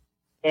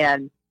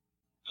 And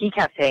he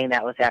kept saying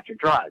that was after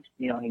drugs.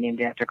 He named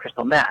it after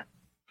crystal meth.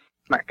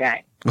 Smart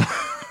guy.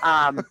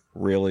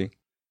 Really?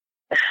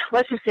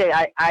 Let's just say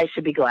I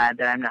should be glad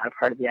that I'm not a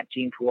part of that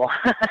gene pool.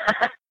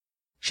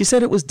 She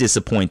said it was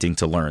disappointing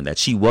to learn that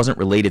she wasn't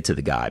related to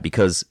the guy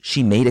because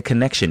she made a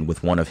connection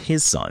with one of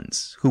his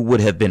sons, who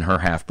would have been her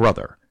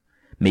half-brother,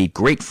 made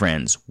great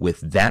friends with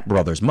that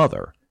brother's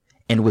mother,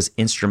 and was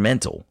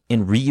instrumental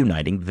in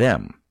reuniting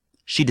them.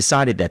 She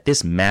decided that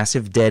this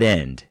massive dead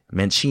end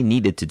meant she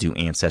needed to do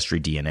Ancestry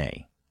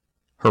DNA.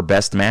 Her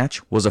best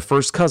match was a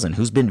first cousin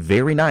who's been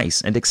very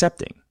nice and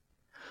accepting.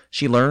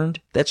 She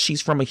learned that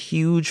she's from a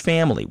huge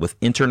family with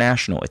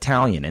international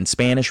Italian and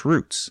Spanish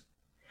roots.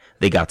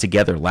 They got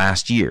together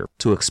last year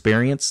to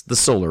experience the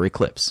solar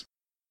eclipse.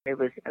 It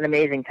was an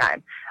amazing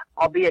time,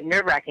 albeit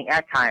nerve-wracking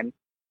at times,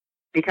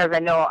 because I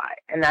know,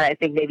 and I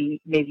think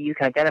maybe you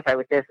can identify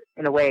with this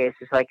in a way. It's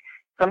just like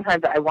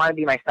sometimes I want to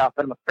be myself,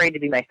 but I'm afraid to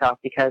be myself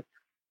because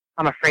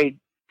I'm afraid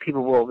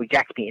people will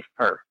reject me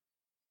for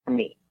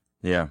me.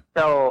 Yeah.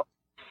 So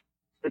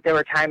but there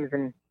were times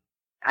when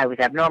I was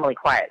abnormally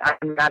quiet.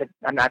 I'm not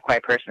a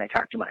quiet person. I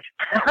talk too much,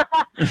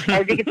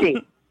 as you can see.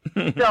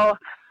 So,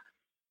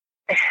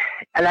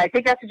 and I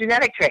think that's a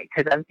genetic trait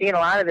because I'm seeing a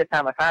lot of this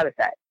on my father's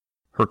side.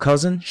 Her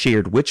cousin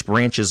shared which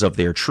branches of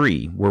their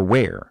tree were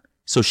where,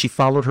 so she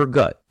followed her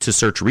gut to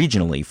search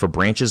regionally for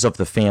branches of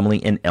the family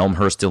in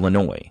Elmhurst,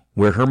 Illinois,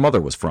 where her mother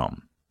was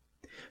from.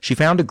 She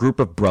found a group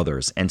of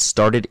brothers and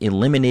started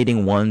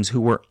eliminating ones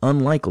who were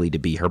unlikely to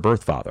be her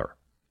birth father.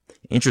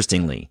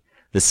 Interestingly,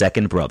 the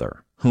second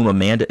brother, whom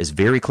Amanda is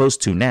very close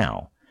to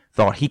now,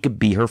 thought he could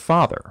be her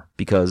father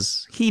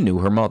because he knew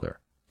her mother.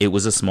 It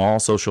was a small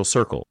social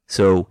circle,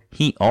 so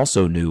he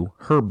also knew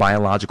her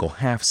biological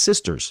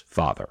half-sister's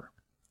father.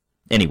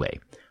 Anyway,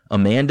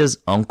 Amanda's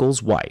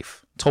uncle's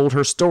wife told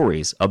her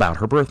stories about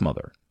her birth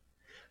mother.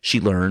 She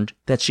learned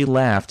that she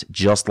laughed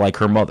just like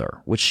her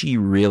mother, which she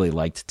really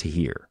liked to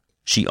hear.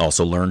 She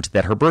also learned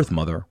that her birth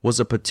mother was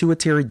a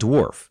pituitary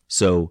dwarf,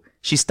 so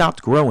she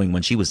stopped growing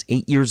when she was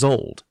 8 years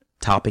old,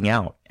 topping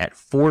out at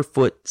 4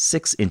 foot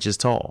 6 inches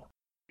tall.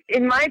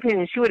 In my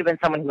opinion, she would have been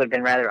someone who would have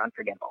been rather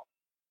unforgivable.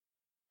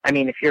 I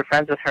mean, if you're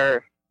friends with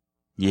her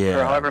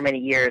for however many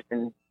years,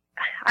 and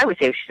I would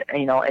say,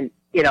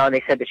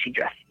 they said that she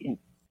dressed in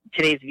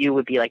today's view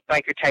would be like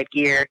biker type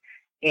gear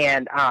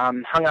and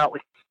hung out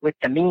with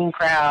the mean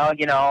crowd,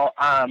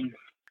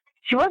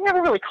 She wasn't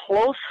ever really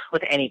close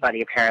with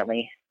anybody,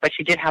 apparently, but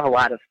she did have a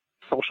lot of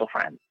social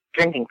friends,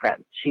 drinking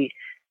friends.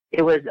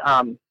 It was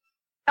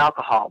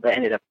alcohol that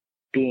ended up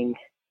being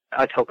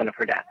a token of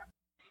her death.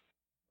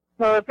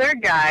 So the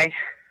third guy,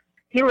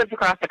 he lives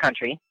across the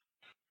country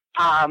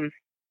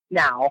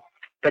now,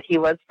 but he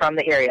was from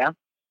the area.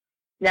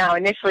 Now,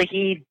 initially,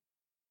 he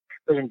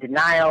was in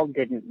denial,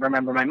 didn't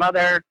remember my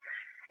mother,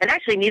 and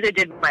actually neither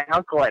did my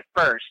uncle at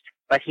first,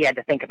 but he had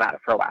to think about it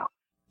for a while.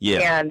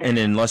 Yeah, and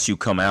unless you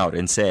come out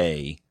and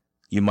say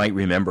you might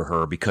remember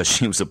her because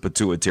she was a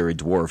pituitary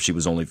dwarf, she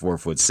was only 4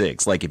 foot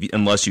 6. Like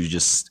unless you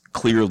just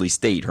clearly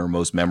state her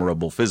most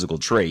memorable physical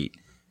trait,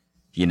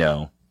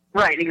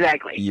 Right,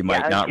 exactly. You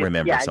might not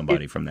remember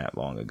somebody from that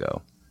long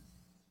ago.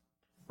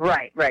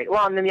 Right.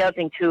 Well, and then the other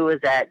thing too is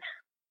that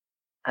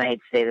I hate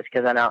to say this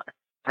because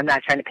I'm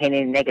not trying to paint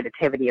any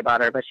negativity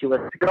about her, but she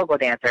was a go-go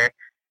dancer,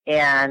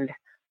 and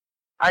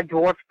a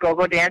dwarf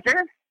go-go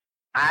dancer.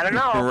 I don't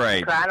know.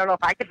 Right. I don't know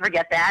if I could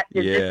forget that.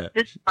 It's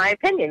just my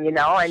opinion,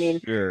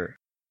 Sure.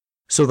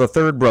 So the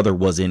third brother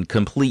was in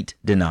complete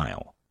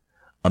denial.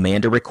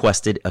 Amanda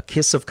requested a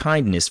Kiss of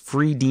Kindness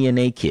free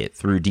DNA kit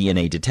through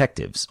DNA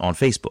Detectives on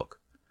Facebook.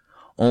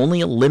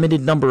 Only a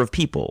limited number of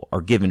people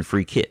are given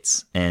free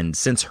kits, and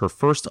since her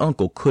first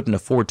uncle couldn't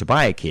afford to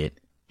buy a kit,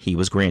 he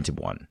was granted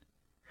one.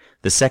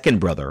 The second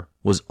brother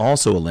was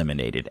also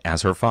eliminated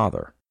as her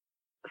father.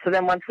 So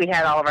then once we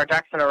had all of our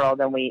ducks in a row,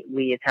 then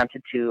we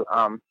attempted to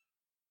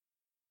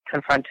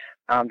confront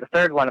the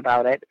third one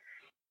about it.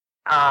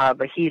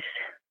 But he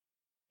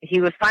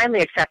was finally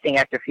accepting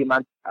after a few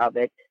months of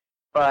it,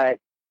 but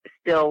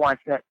still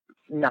wants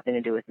nothing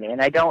to do with me.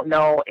 And I don't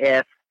know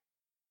if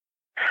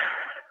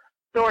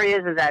the story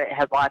is that it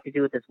has a lot to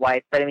do with his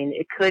wife, but I mean,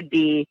 it could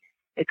be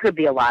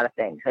a lot of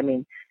things. I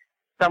mean,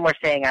 some were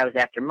saying I was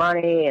after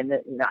money, and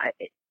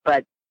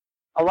but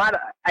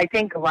I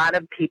think a lot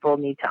of people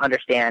need to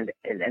understand,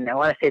 and I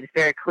want to say this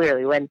very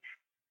clearly, when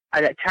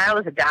a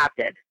child is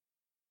adopted,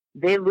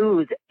 they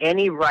lose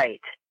any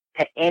right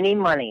to any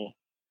money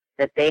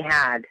that they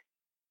had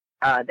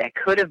that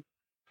could have,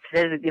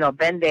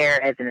 been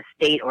there as an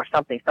estate or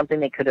something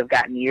they could have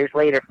gotten years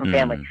later from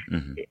family,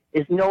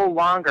 is no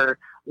longer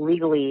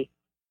legally,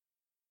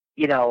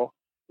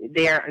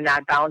 they're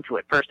not bound to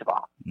it, first of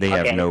all. They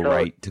have no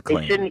right to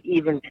claim. They shouldn't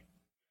even,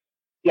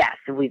 yes,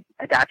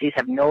 adoptees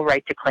have no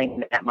right to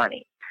claim that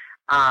money,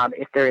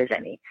 if there is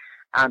any.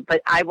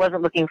 But I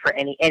wasn't looking for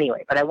any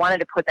anyway, but I wanted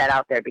to put that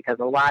out there because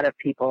a lot of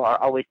people are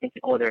always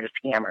thinking, oh, they're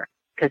a scammer,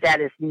 because that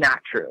is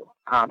not true.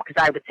 Because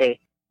I would say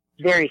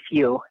very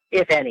few,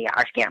 if any,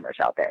 are scammers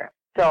out there.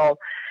 So,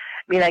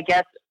 I mean, I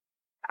guess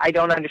I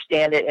don't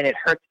understand it, and it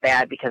hurts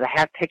bad because I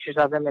have pictures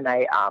of him, and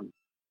I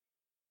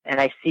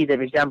see the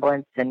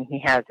resemblance, and he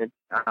has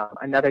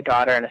another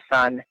daughter and a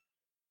son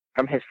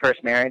from his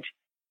first marriage.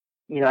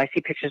 I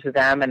see pictures of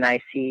them, and I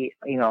see,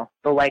 the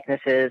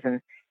likenesses,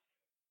 and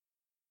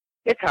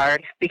it's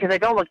hard because I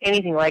don't look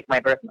anything like my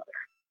birth mother.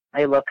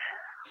 I look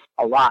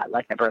a lot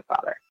like my birth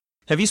father.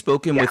 Have you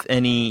spoken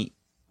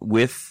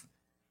with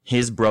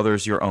his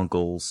brothers, your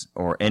uncles,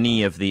 or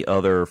any of the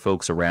other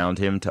folks around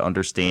him to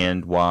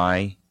understand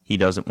why he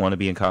doesn't want to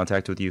be in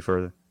contact with you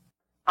further?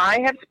 I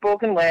have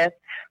spoken with,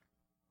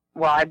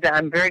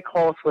 I'm very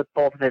close with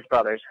both of his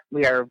brothers.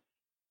 We are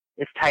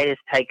as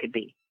tight could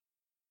be.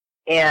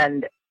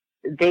 And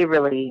they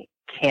really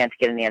can't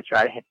get an answer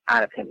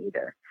out of him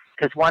either.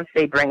 Because once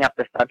they bring up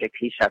the subject,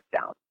 he shuts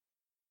down.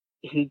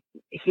 He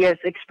has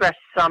expressed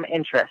some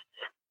interest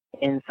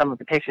in some of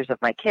the pictures of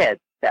my kids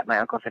that my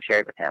uncles have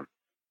shared with him.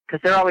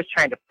 Because they're always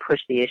trying to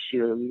push the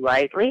issue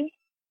lightly.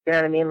 You know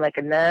what I mean? Like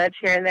a nudge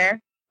here and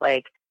there.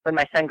 Like when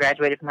my son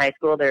graduated from high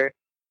school, they're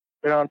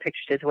throwing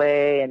pictures his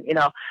way and,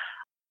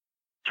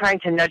 trying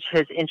to nudge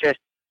his interest.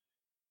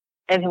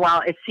 And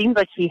while it seems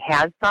like he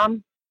has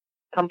something,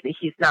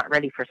 he's not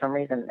ready for some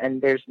reason,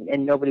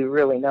 and nobody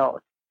really knows.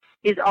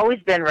 He's always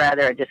been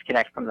rather a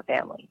disconnect from the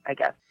family, I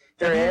guess.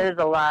 There is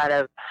a lot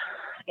of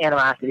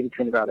animosity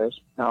between the brothers.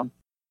 So.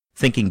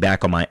 Thinking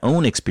back on my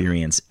own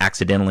experience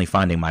accidentally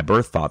finding my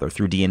birth father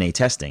through DNA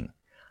testing,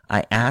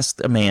 I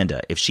asked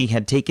Amanda if she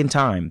had taken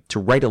time to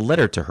write a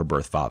letter to her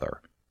birth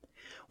father.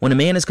 When a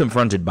man is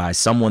confronted by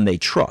someone they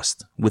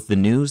trust with the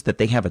news that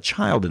they have a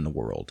child in the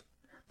world,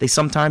 they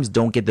sometimes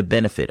don't get the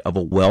benefit of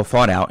a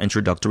well-thought-out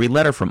introductory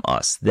letter from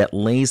us that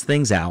lays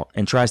things out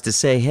and tries to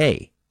say,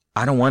 hey,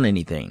 I don't want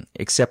anything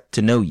except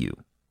to know you.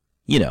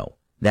 You know,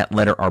 that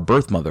letter our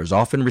birth mothers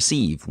often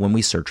receive when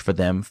we search for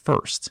them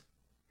first.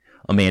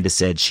 Amanda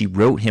said she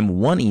wrote him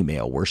one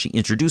email where she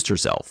introduced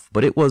herself,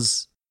 but it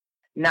was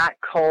not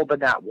cold but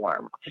not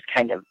warm, just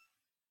kind of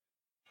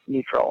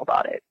neutral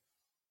about it.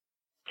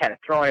 Kind of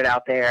throwing it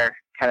out there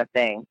kind of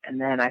thing.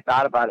 And then I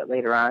thought about it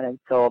later on, and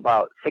so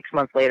about 6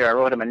 months later, I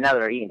wrote him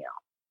another email.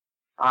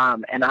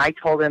 And I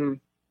told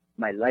him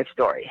my life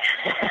story.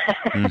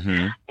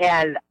 mm-hmm.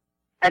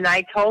 And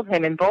I told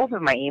him in both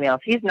of my emails,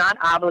 he's not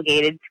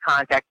obligated to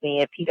contact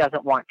me if he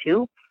doesn't want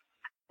to.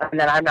 And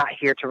that I'm not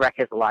here to wreck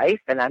his life,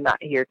 and I'm not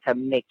here to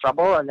make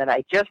trouble, and that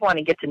I just want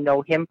to get to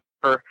know him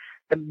for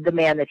the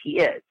man that he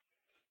is,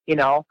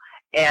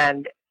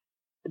 and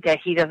that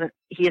he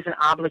isn't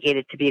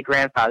obligated to be a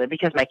grandfather,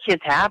 because my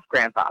kids have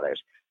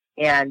grandfathers,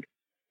 and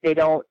he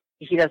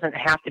doesn't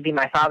have to be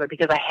my father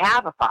because I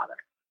have a father.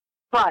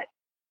 But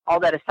all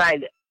that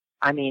aside,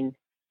 I mean,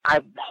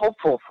 I'm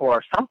hopeful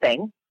for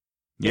something.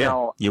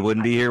 Yeah, you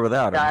wouldn't be here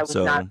without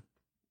him.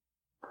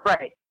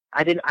 Right.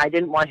 I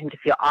didn't want him to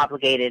feel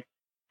obligated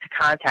to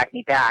contact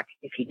me back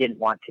if he didn't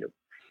want to,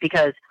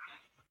 because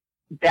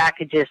that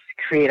could just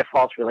create a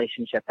false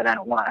relationship that I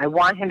don't want. I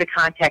want him to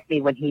contact me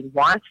when he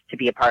wants to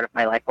be a part of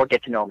my life or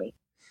get to know me.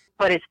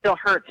 But it still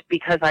hurts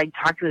because I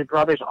talk to his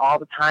brothers all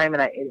the time,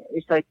 and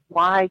it's like,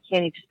 why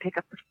can't he just pick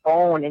up the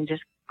phone and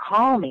just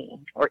call me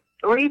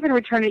or even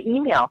return an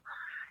email?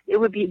 It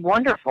would be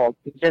wonderful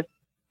to just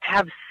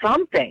have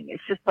something.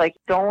 It's just like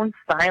stone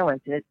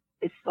silence, and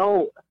it's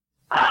so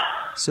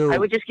I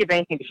would just give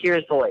anything to hear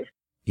his voice.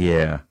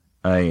 Yeah.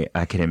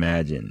 I can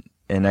imagine.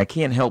 And I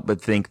can't help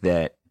but think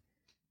that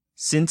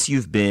since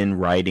you've been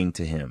writing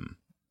to him,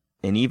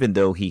 and even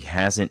though he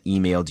hasn't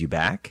emailed you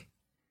back,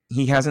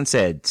 he hasn't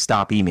said,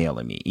 stop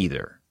emailing me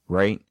either,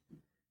 right?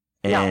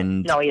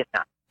 And No, he has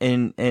not.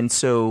 And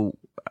so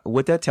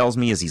what that tells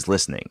me is he's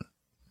listening,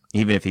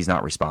 even if he's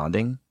not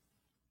responding.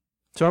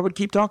 So I would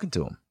keep talking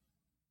to him.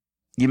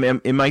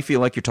 It might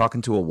feel like you're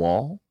talking to a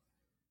wall,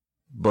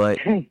 but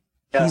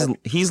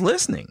he's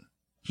listening.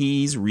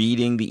 He's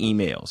reading the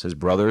emails. His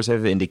brothers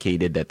have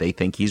indicated that they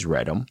think he's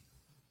read them.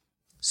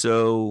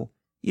 So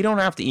you don't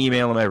have to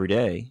email him every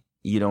day.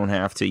 You don't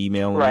have to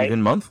email him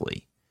even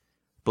monthly.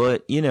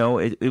 But,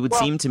 it would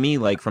seem to me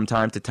like from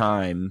time to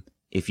time,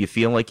 if you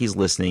feel like he's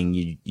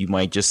listening, you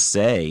might just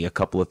say a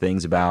couple of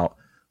things about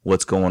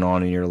what's going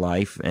on in your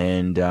life.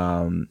 And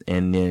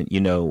then,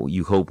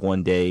 you hope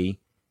one day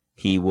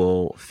he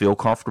will feel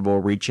comfortable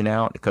reaching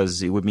out,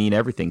 because it would mean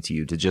everything to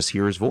you to just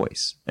hear his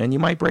voice. And you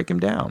might break him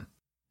down.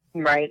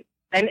 Right.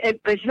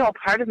 But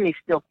part of me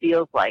still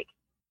feels like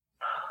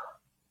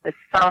that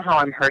somehow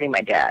I'm hurting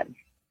my dad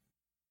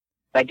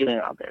by doing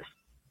all this,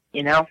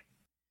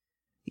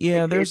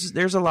 Yeah,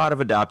 there's a lot of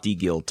adoptee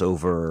guilt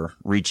over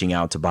reaching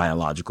out to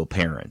biological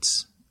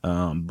parents.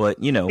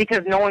 But,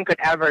 because no one could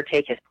ever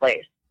take his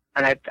place.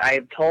 And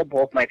I've told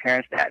both my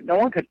parents that. No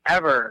one could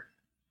ever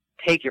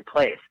take your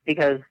place,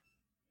 because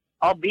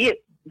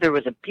albeit there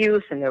was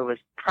abuse and there was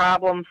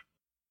problems,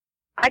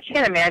 I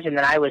can't imagine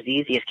that I was the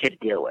easiest kid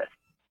to deal with.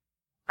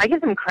 I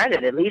give them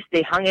credit. At least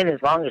they hung in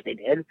as long as they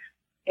did.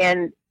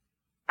 And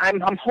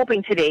I'm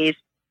hoping today's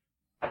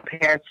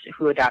parents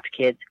who adopt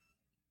kids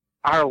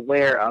are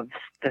aware of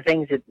the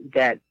things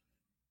that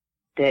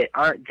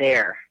aren't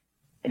there,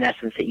 in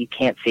essence, that you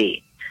can't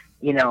see.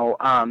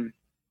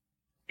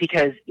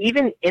 Because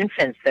even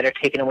infants that are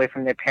taken away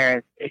from their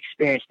parents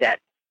experience that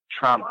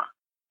trauma.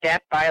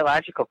 That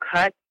biological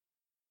cut,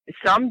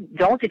 some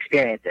don't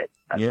experience it,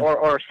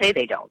 or say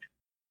they don't.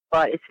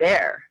 But it's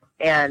there.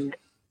 And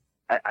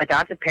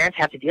adoptive parents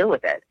have to deal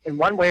with it in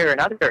one way or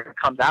another. It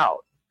comes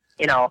out,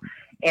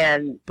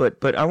 and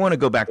but I want to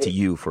go back to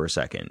you for a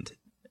second.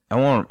 I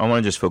want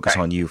to just focus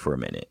on you for a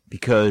minute,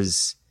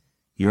 because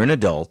you're an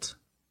adult,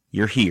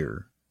 you're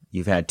here,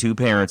 you've had two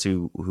parents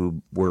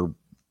who were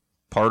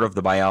part of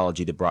the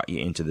biology that brought you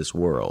into this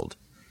world,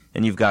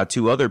 and you've got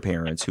two other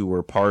parents who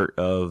were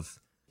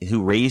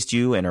who raised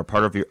you and are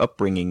part of your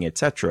upbringing,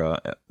 etc.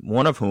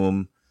 One of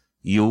whom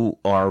you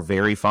are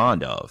very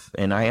fond of.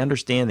 And I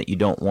understand that you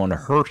don't want to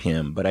hurt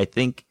him, but I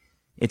think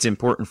it's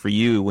important for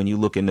you when you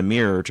look in the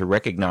mirror to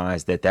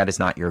recognize that that is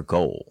not your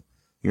goal.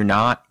 You're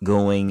not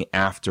going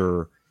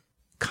after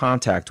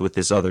contact with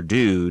this other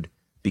dude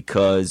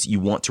because you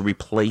want to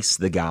replace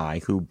the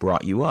guy who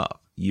brought you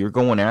up. you're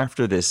going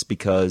after this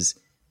because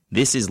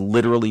this is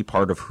literally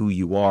part of who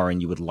you are,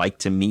 and you would like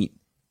to meet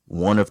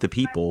one of the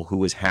people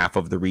who is half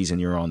of the reason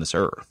you're on this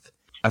earth.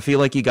 I feel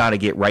like you got to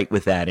get right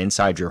with that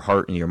inside your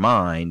heart and your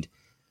mind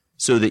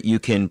so that you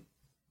can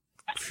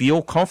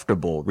feel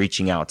comfortable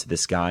reaching out to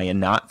this guy and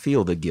not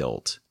feel the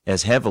guilt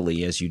as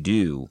heavily as you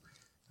do,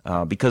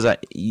 because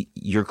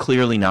you're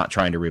clearly not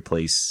trying to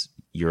replace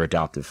your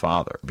adoptive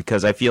father,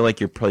 because I feel like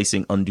you're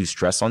placing undue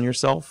stress on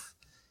yourself.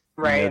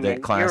 Right. You know,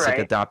 that classic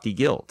adoptee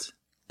guilt.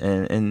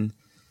 And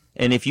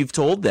if you've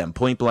told them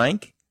point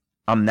blank,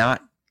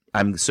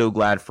 I'm so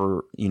glad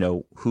for,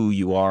 who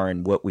you are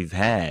and what we've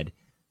had,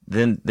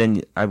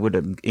 then I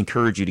would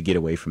encourage you to get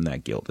away from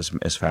that guilt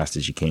as fast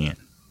as you can.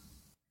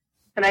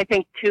 And I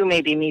think too,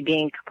 maybe me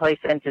being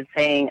complacent and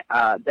saying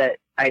that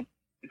I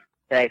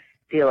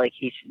feel like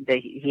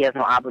he has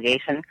no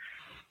obligation.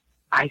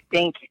 I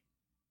think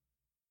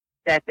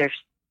that there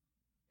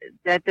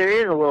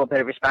is a little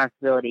bit of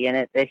responsibility in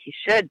it, that he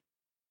should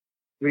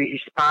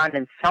respond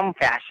in some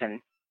fashion,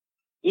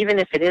 even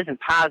if it isn't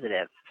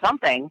positive,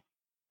 something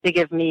to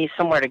give me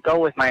somewhere to go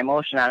with my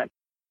emotion on it.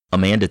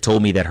 Amanda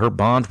told me that her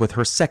bond with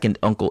her second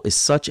uncle is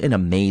such an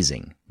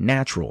amazing,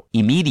 natural,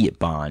 immediate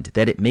bond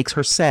that it makes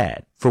her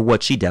sad for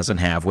what she doesn't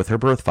have with her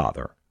birth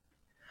father.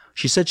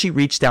 She said she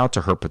reached out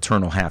to her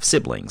paternal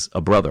half-siblings, a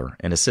brother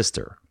and a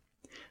sister.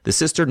 The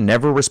sister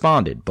never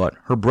responded, but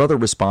her brother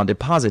responded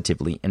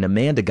positively, and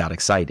Amanda got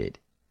excited.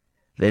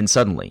 Then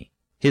suddenly,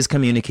 his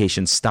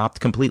communication stopped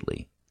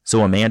completely,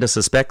 so Amanda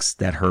suspects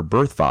that her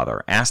birth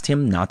father asked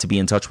him not to be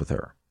in touch with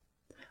her.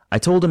 I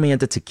told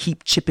Amanda to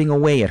keep chipping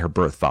away at her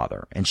birth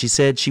father, and she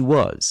said she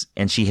was,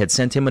 and she had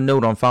sent him a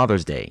note on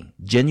Father's Day,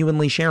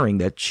 genuinely sharing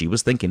that she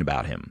was thinking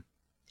about him.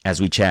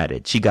 As we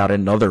chatted, she got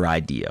another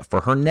idea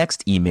for her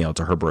next email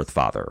to her birth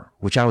father,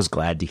 which I was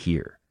glad to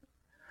hear.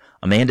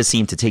 Amanda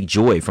seemed to take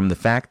joy from the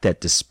fact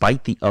that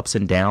despite the ups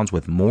and downs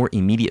with more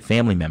immediate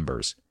family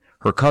members,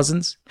 her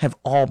cousins have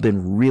all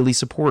been really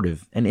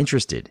supportive and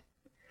interested.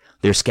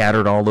 They're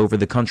scattered all over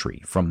the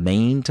country, from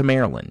Maine to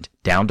Maryland,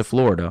 down to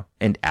Florida,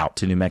 and out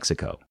to New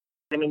Mexico.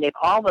 I mean, they've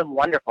all been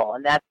wonderful,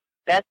 and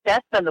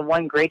that's been the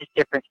one greatest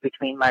difference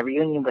between my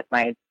reunion with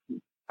my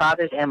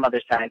father's and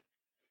mother's side.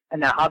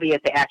 And now,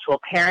 albeit the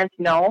actual parents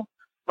know,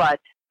 but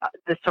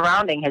the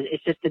surrounding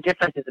it's just the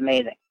difference is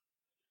amazing.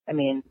 I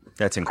mean,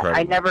 that's incredible.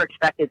 I never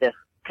expected this,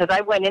 because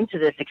I went into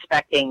this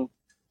expecting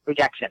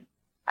rejection.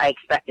 I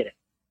expected it.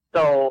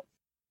 So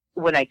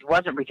when I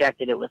wasn't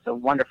rejected, it was a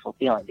wonderful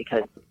feeling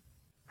because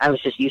I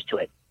was just used to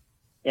it,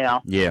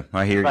 Yeah,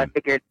 I hear you. I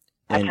figured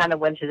I kind of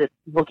went to this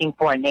looking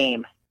for a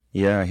name.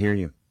 Yeah, I hear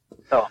you.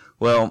 So,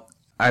 well,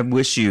 I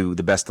wish you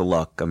the best of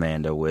luck,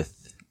 Amanda,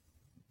 with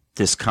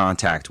this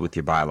contact with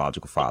your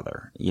biological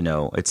father.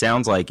 It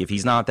sounds like if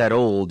he's not that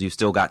old, you've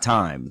still got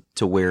time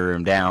to wear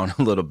him down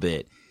a little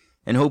bit.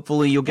 And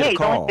hopefully you'll get a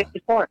call. He's only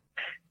 64.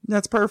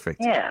 That's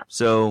perfect. Yeah.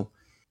 So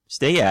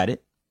stay at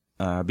it.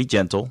 Be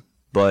gentle,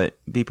 but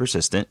be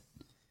persistent.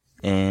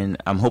 And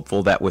I'm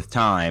hopeful that with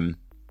time,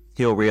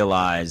 he'll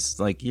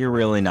realize, you're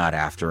really not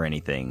after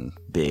anything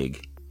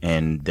big,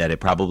 and that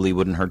it probably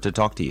wouldn't hurt to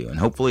talk to you. And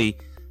hopefully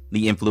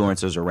the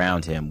influencers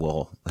around him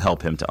will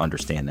help him to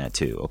understand that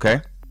too,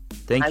 okay?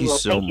 Thank you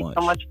so much. Thank you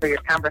so much for your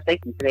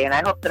conversation today, and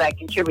I hope that I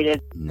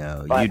contributed.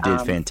 No, you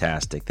did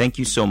fantastic. Thank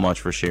you so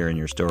much for sharing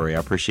your story. I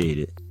appreciate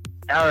it.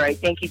 All right.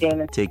 Thank you,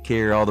 Damon. Take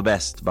care. All the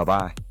best.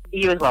 Bye-bye.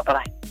 You as well.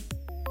 Bye-bye.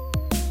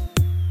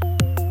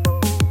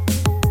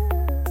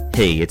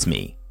 Hey, it's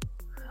me.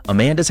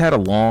 Amanda's had a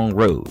long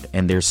road,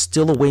 and there's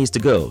still a ways to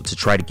go to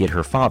try to get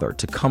her father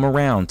to come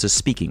around to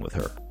speaking with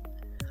her.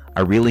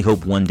 I really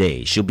hope one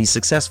day she'll be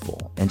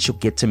successful and she'll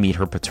get to meet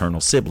her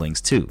paternal siblings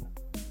too.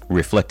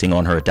 Reflecting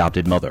on her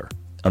adopted mother,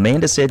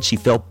 Amanda said she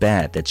felt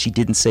bad that she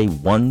didn't say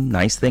one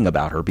nice thing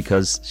about her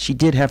because she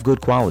did have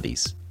good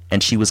qualities,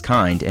 and she was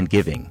kind and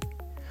giving.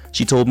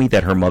 She told me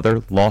that her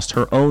mother lost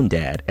her own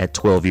dad at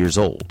 12 years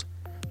old,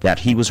 that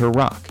he was her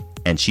rock,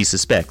 and she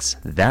suspects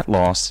that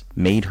loss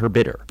made her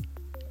bitter.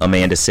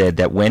 Amanda said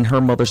that when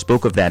her mother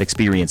spoke of that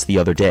experience the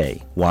other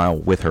day, while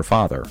with her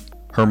father,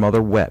 her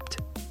mother wept.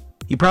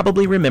 You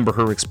probably remember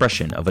her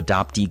expression of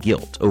adoptee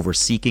guilt over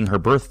seeking her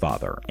birth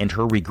father and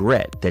her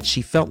regret that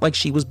she felt like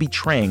she was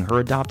betraying her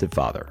adopted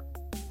father.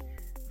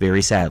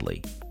 Very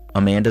sadly,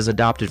 Amanda's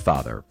adopted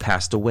father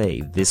passed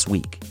away this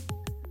week.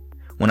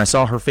 When I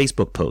saw her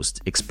Facebook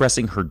post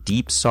expressing her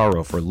deep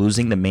sorrow for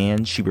losing the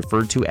man she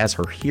referred to as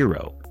her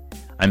hero,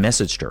 I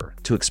messaged her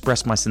to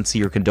express my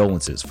sincere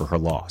condolences for her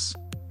loss.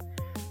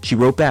 She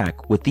wrote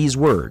back with these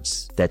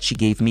words that she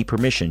gave me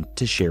permission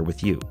to share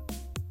with you.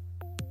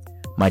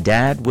 My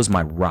dad was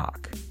my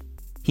rock.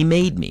 He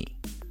made me.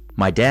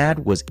 My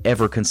dad was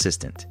ever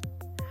consistent.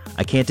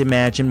 I can't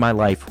imagine my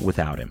life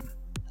without him.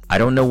 I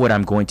don't know what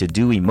I'm going to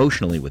do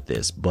emotionally with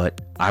this,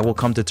 but I will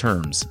come to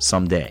terms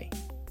someday.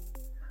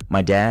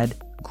 My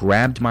dad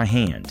grabbed my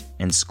hand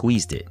and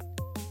squeezed it,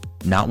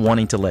 not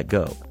wanting to let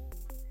go,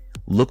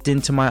 looked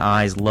into my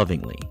eyes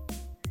lovingly,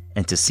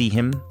 and to see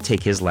him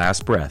take his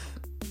last breath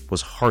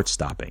was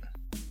heart-stopping.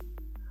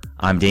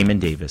 I'm Damon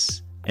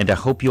Davis, and I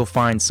hope you'll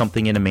find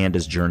something in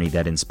Amanda's journey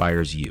that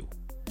inspires you,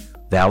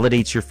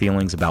 validates your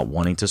feelings about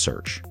wanting to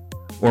search,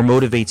 or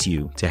motivates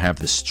you to have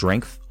the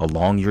strength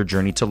along your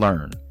journey to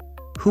learn,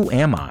 who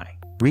am I,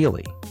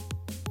 really?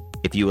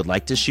 If you would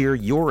like to share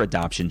your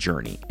adoption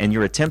journey and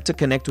your attempt to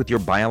connect with your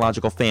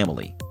biological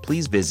family,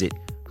 please visit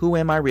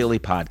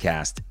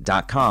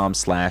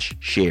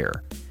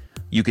whoamireallypodcast.com/share.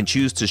 You can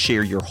choose to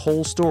share your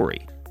whole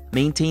story,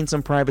 maintain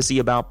some privacy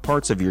about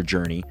parts of your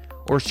journey,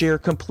 or share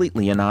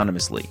completely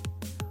anonymously.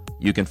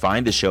 You can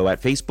find the show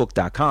at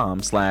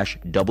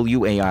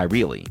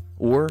facebook.com/WAIReally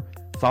or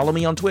follow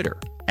me on Twitter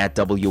at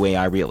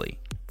WAIReally.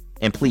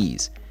 And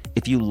please,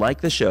 if you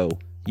like the show,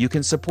 you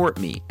can support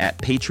me at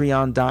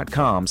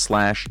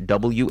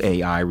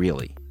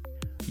patreon.com/WAIReally.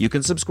 You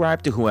can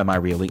subscribe to Who Am I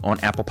Really on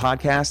Apple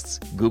Podcasts,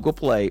 Google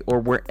Play, or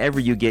wherever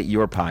you get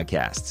your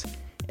podcasts.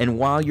 And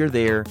while you're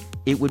there,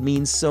 it would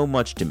mean so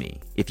much to me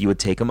if you would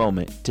take a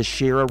moment to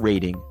share a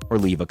rating or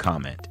leave a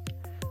comment.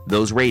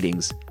 Those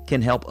ratings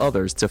can help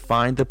others to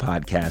find the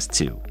podcast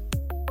too.